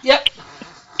Pole. Yep.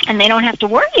 And they don't have to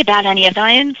worry about any of that.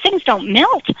 And things don't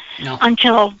melt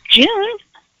until June.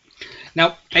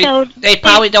 No, they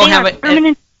probably don't have it,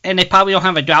 and they probably don't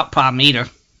have a drought problem either.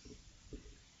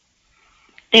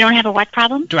 They don't have a what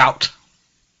problem? Drought.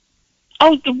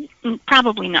 Oh,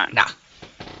 probably not. No.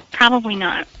 Probably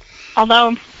not.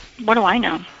 Although, what do I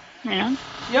know?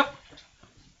 Yep.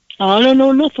 I don't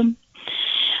know nothing.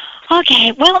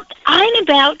 Okay, well, I'm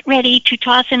about ready to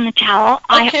toss in the towel.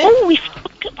 Okay. We've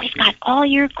got all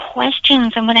your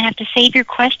questions. I'm going to have to save your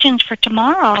questions for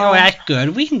tomorrow. Oh, that's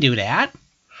good. We can do that.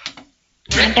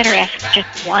 I better ask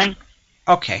just one.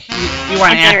 Okay. You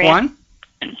want to ask one?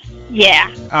 Yeah.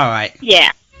 All right.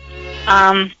 Yeah.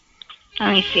 Let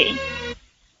me see.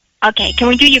 Okay, can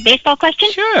we do your baseball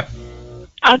question? Sure.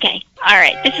 Okay. All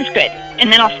right. This is good.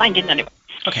 And then I'll find another one.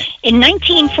 Okay. In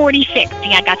 1946,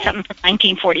 see, I got something from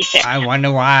 1946. I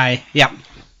wonder why. Yep.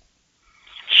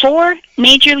 4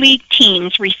 major league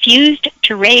teams refused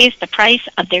to raise the price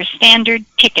of their standard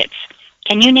tickets.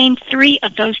 Can you name 3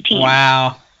 of those teams?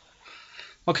 Wow.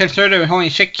 Well, consider there were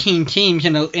only 16 teams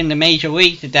in the major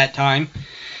leagues at that time.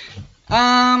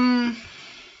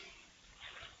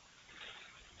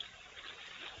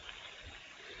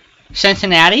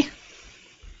 Cincinnati?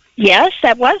 Yes,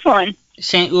 that was one.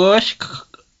 St. Louis?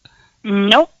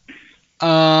 Nope.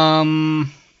 You're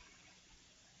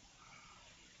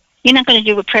not going to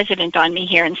do a president on me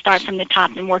here and start from the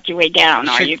top and work your way down,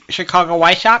 are you? Chicago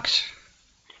White Sox?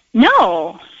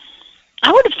 No.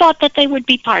 I would have thought that they would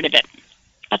be part of it,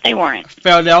 but they weren't.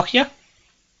 Philadelphia?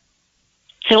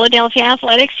 Philadelphia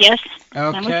Athletics, yes.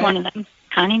 Okay. That was one of them.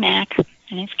 Connie Mack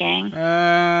and his gang.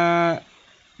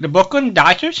 The Brooklyn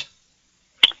Dodgers?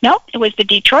 Nope, it was the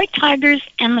Detroit Tigers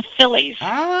and the Phillies.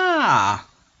 Ah,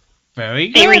 very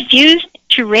good. They refused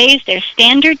to raise their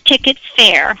standard ticket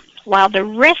fare while the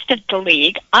rest of the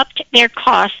league upped their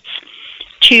costs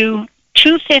to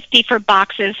 $2.50 for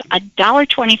boxes,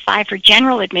 $1.25 for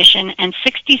general admission, and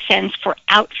 60 cents for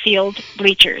outfield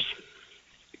bleachers.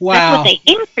 Wow. That's what they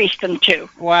increased them to.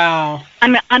 Wow.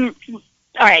 I'm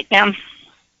all right, now,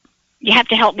 you have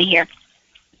to help me here.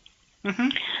 Mm-hmm.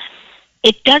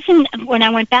 It doesn't, when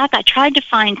I went back, I tried to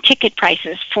find ticket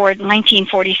prices for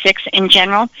 1946 in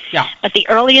general. Yeah. But the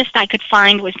earliest I could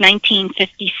find was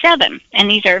 1957,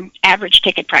 and these are average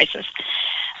ticket prices.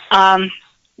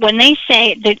 When they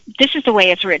say, that this is the way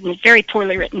it's written, it's very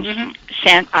poorly written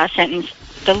sentence.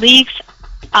 The leagues,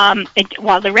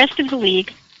 while the rest of the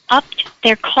league upped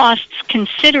their costs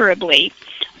considerably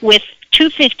with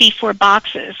 $2.50 for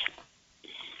boxes.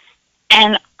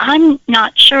 And I'm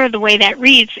not sure the way that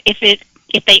reads, if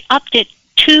they upped it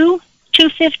to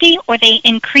 $2.50 or they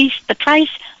increased the price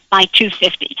by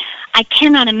 $2.50. I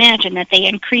cannot imagine that they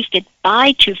increased it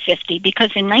by $2.50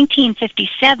 because in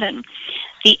 1957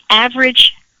 the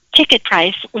average ticket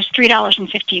price was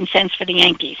 $3.15 for the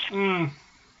Yankees.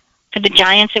 For the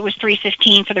Giants it was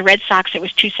 $3.15. For the Red Sox it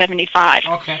was $2.75.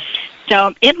 Okay.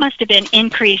 So it must have been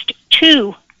increased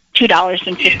to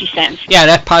 $2.50. Yeah,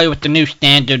 that's probably what the new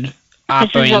standard.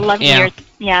 This is 11 years.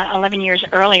 Yeah, 11 years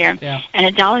earlier. Yeah.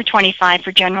 And $1.25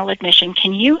 for general admission.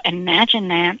 Can you imagine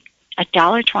that?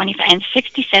 $1.25 and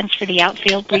 60 cents for the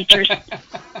outfield bleachers.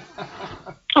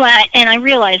 Well, and I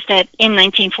realized that in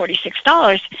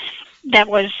 $1946, that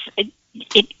was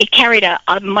it carried a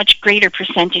much greater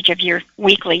percentage of your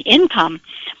weekly income,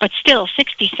 but still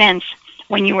 60 cents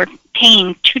when you were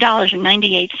paying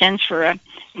 $2.98 for a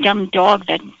dumb dog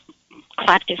that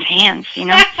clapped his hands, you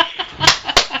know.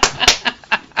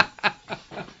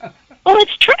 Well,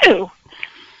 it's true.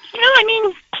 You know, I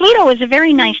mean, Pluto is a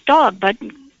very nice dog, but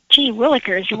gee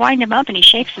willikers, you wind him up and he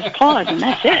shakes his paws, and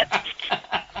that's it.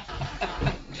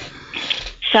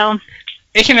 So,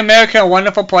 isn't America a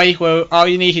wonderful place where all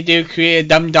you need to do is create a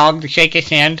dumb dog to shake his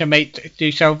hand to do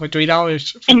so for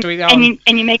 $3?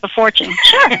 And you make a fortune.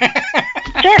 Sure.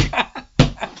 Sure.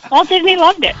 Walt Disney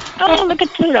loved it. Oh, look at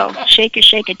Pluto. Shake it,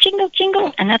 jingle,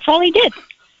 jingle. And that's all he did.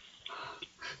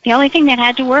 The only thing that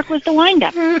had to work was the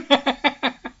wind-up.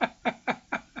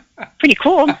 Pretty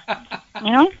cool,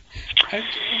 you know?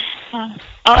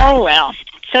 Oh, well.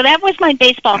 So that was my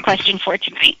baseball question for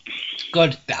tonight.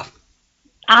 Good stuff.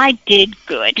 I did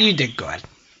good. You did good.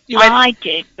 I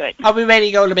did good. Are we ready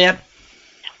to go to bed?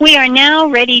 We are now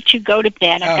ready to go to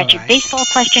bed. I've got your right. baseball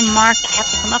question marked. I have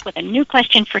to come up with a new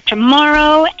question for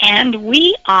tomorrow, and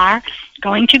we are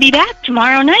going to be back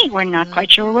tomorrow night. We're not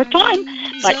quite sure what time,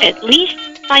 but at least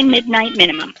by midnight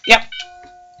minimum. Yep.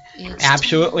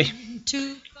 Absolutely.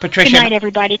 Patricia. Good night,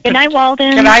 everybody. Good night,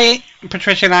 Walden. Good night.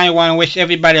 Patricia and I want to wish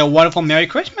everybody a wonderful Merry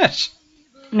Christmas.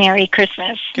 Merry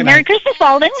Christmas. Good Merry night. Christmas,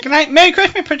 Walden. Good night. Merry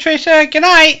Christmas, Patricia. Good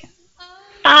night.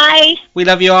 Bye. We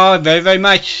love you all very, very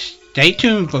much. Stay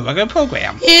tuned for a regular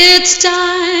program. It's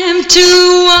time to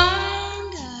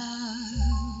wind up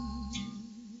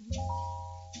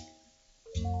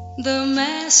the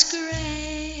masquerade.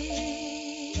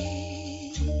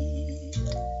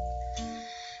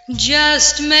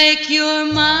 Just make your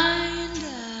mind up.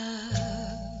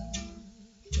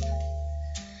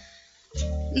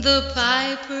 The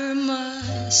piper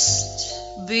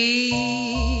must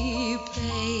be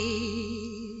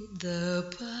paid. The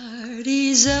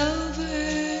party's over.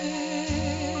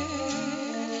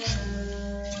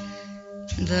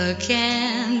 The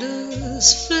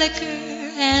candles flicker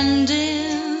and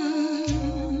dim.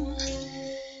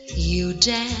 You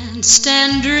danced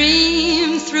and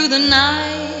dreamed through the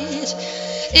night.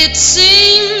 It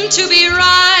seemed to be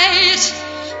right,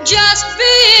 just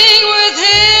being with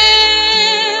him.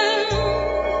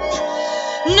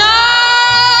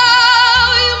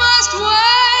 Now you must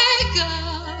wake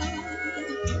up.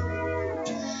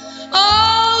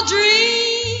 All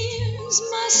dreams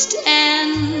must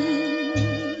end.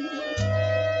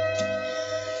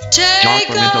 JAWS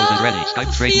for Windows is ready.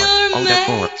 Skype trademark. Alt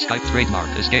F4. Skype trademark.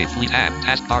 Escape. Fleet tab.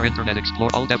 Taskbar. Internet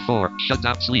Explorer. Alt F4. Shut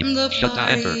down. Sleep. Shut down.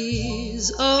 Enter.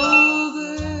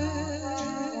 Over.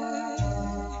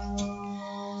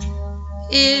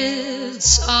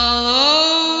 It's all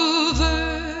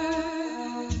over,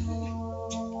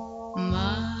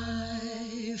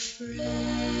 my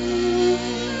friend.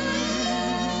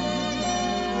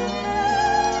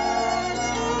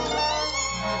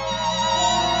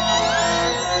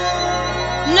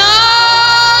 Now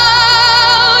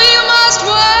you must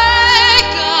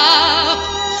wake up.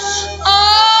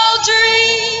 All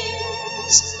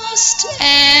dreams must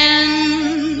end.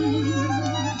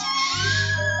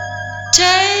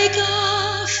 Take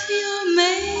off your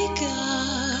makeup.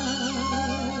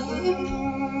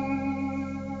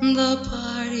 The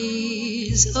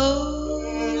party's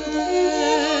over.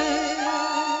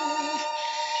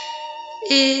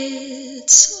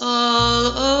 It's all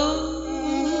over,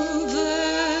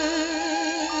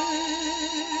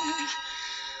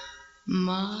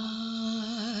 my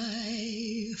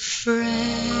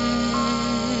friend.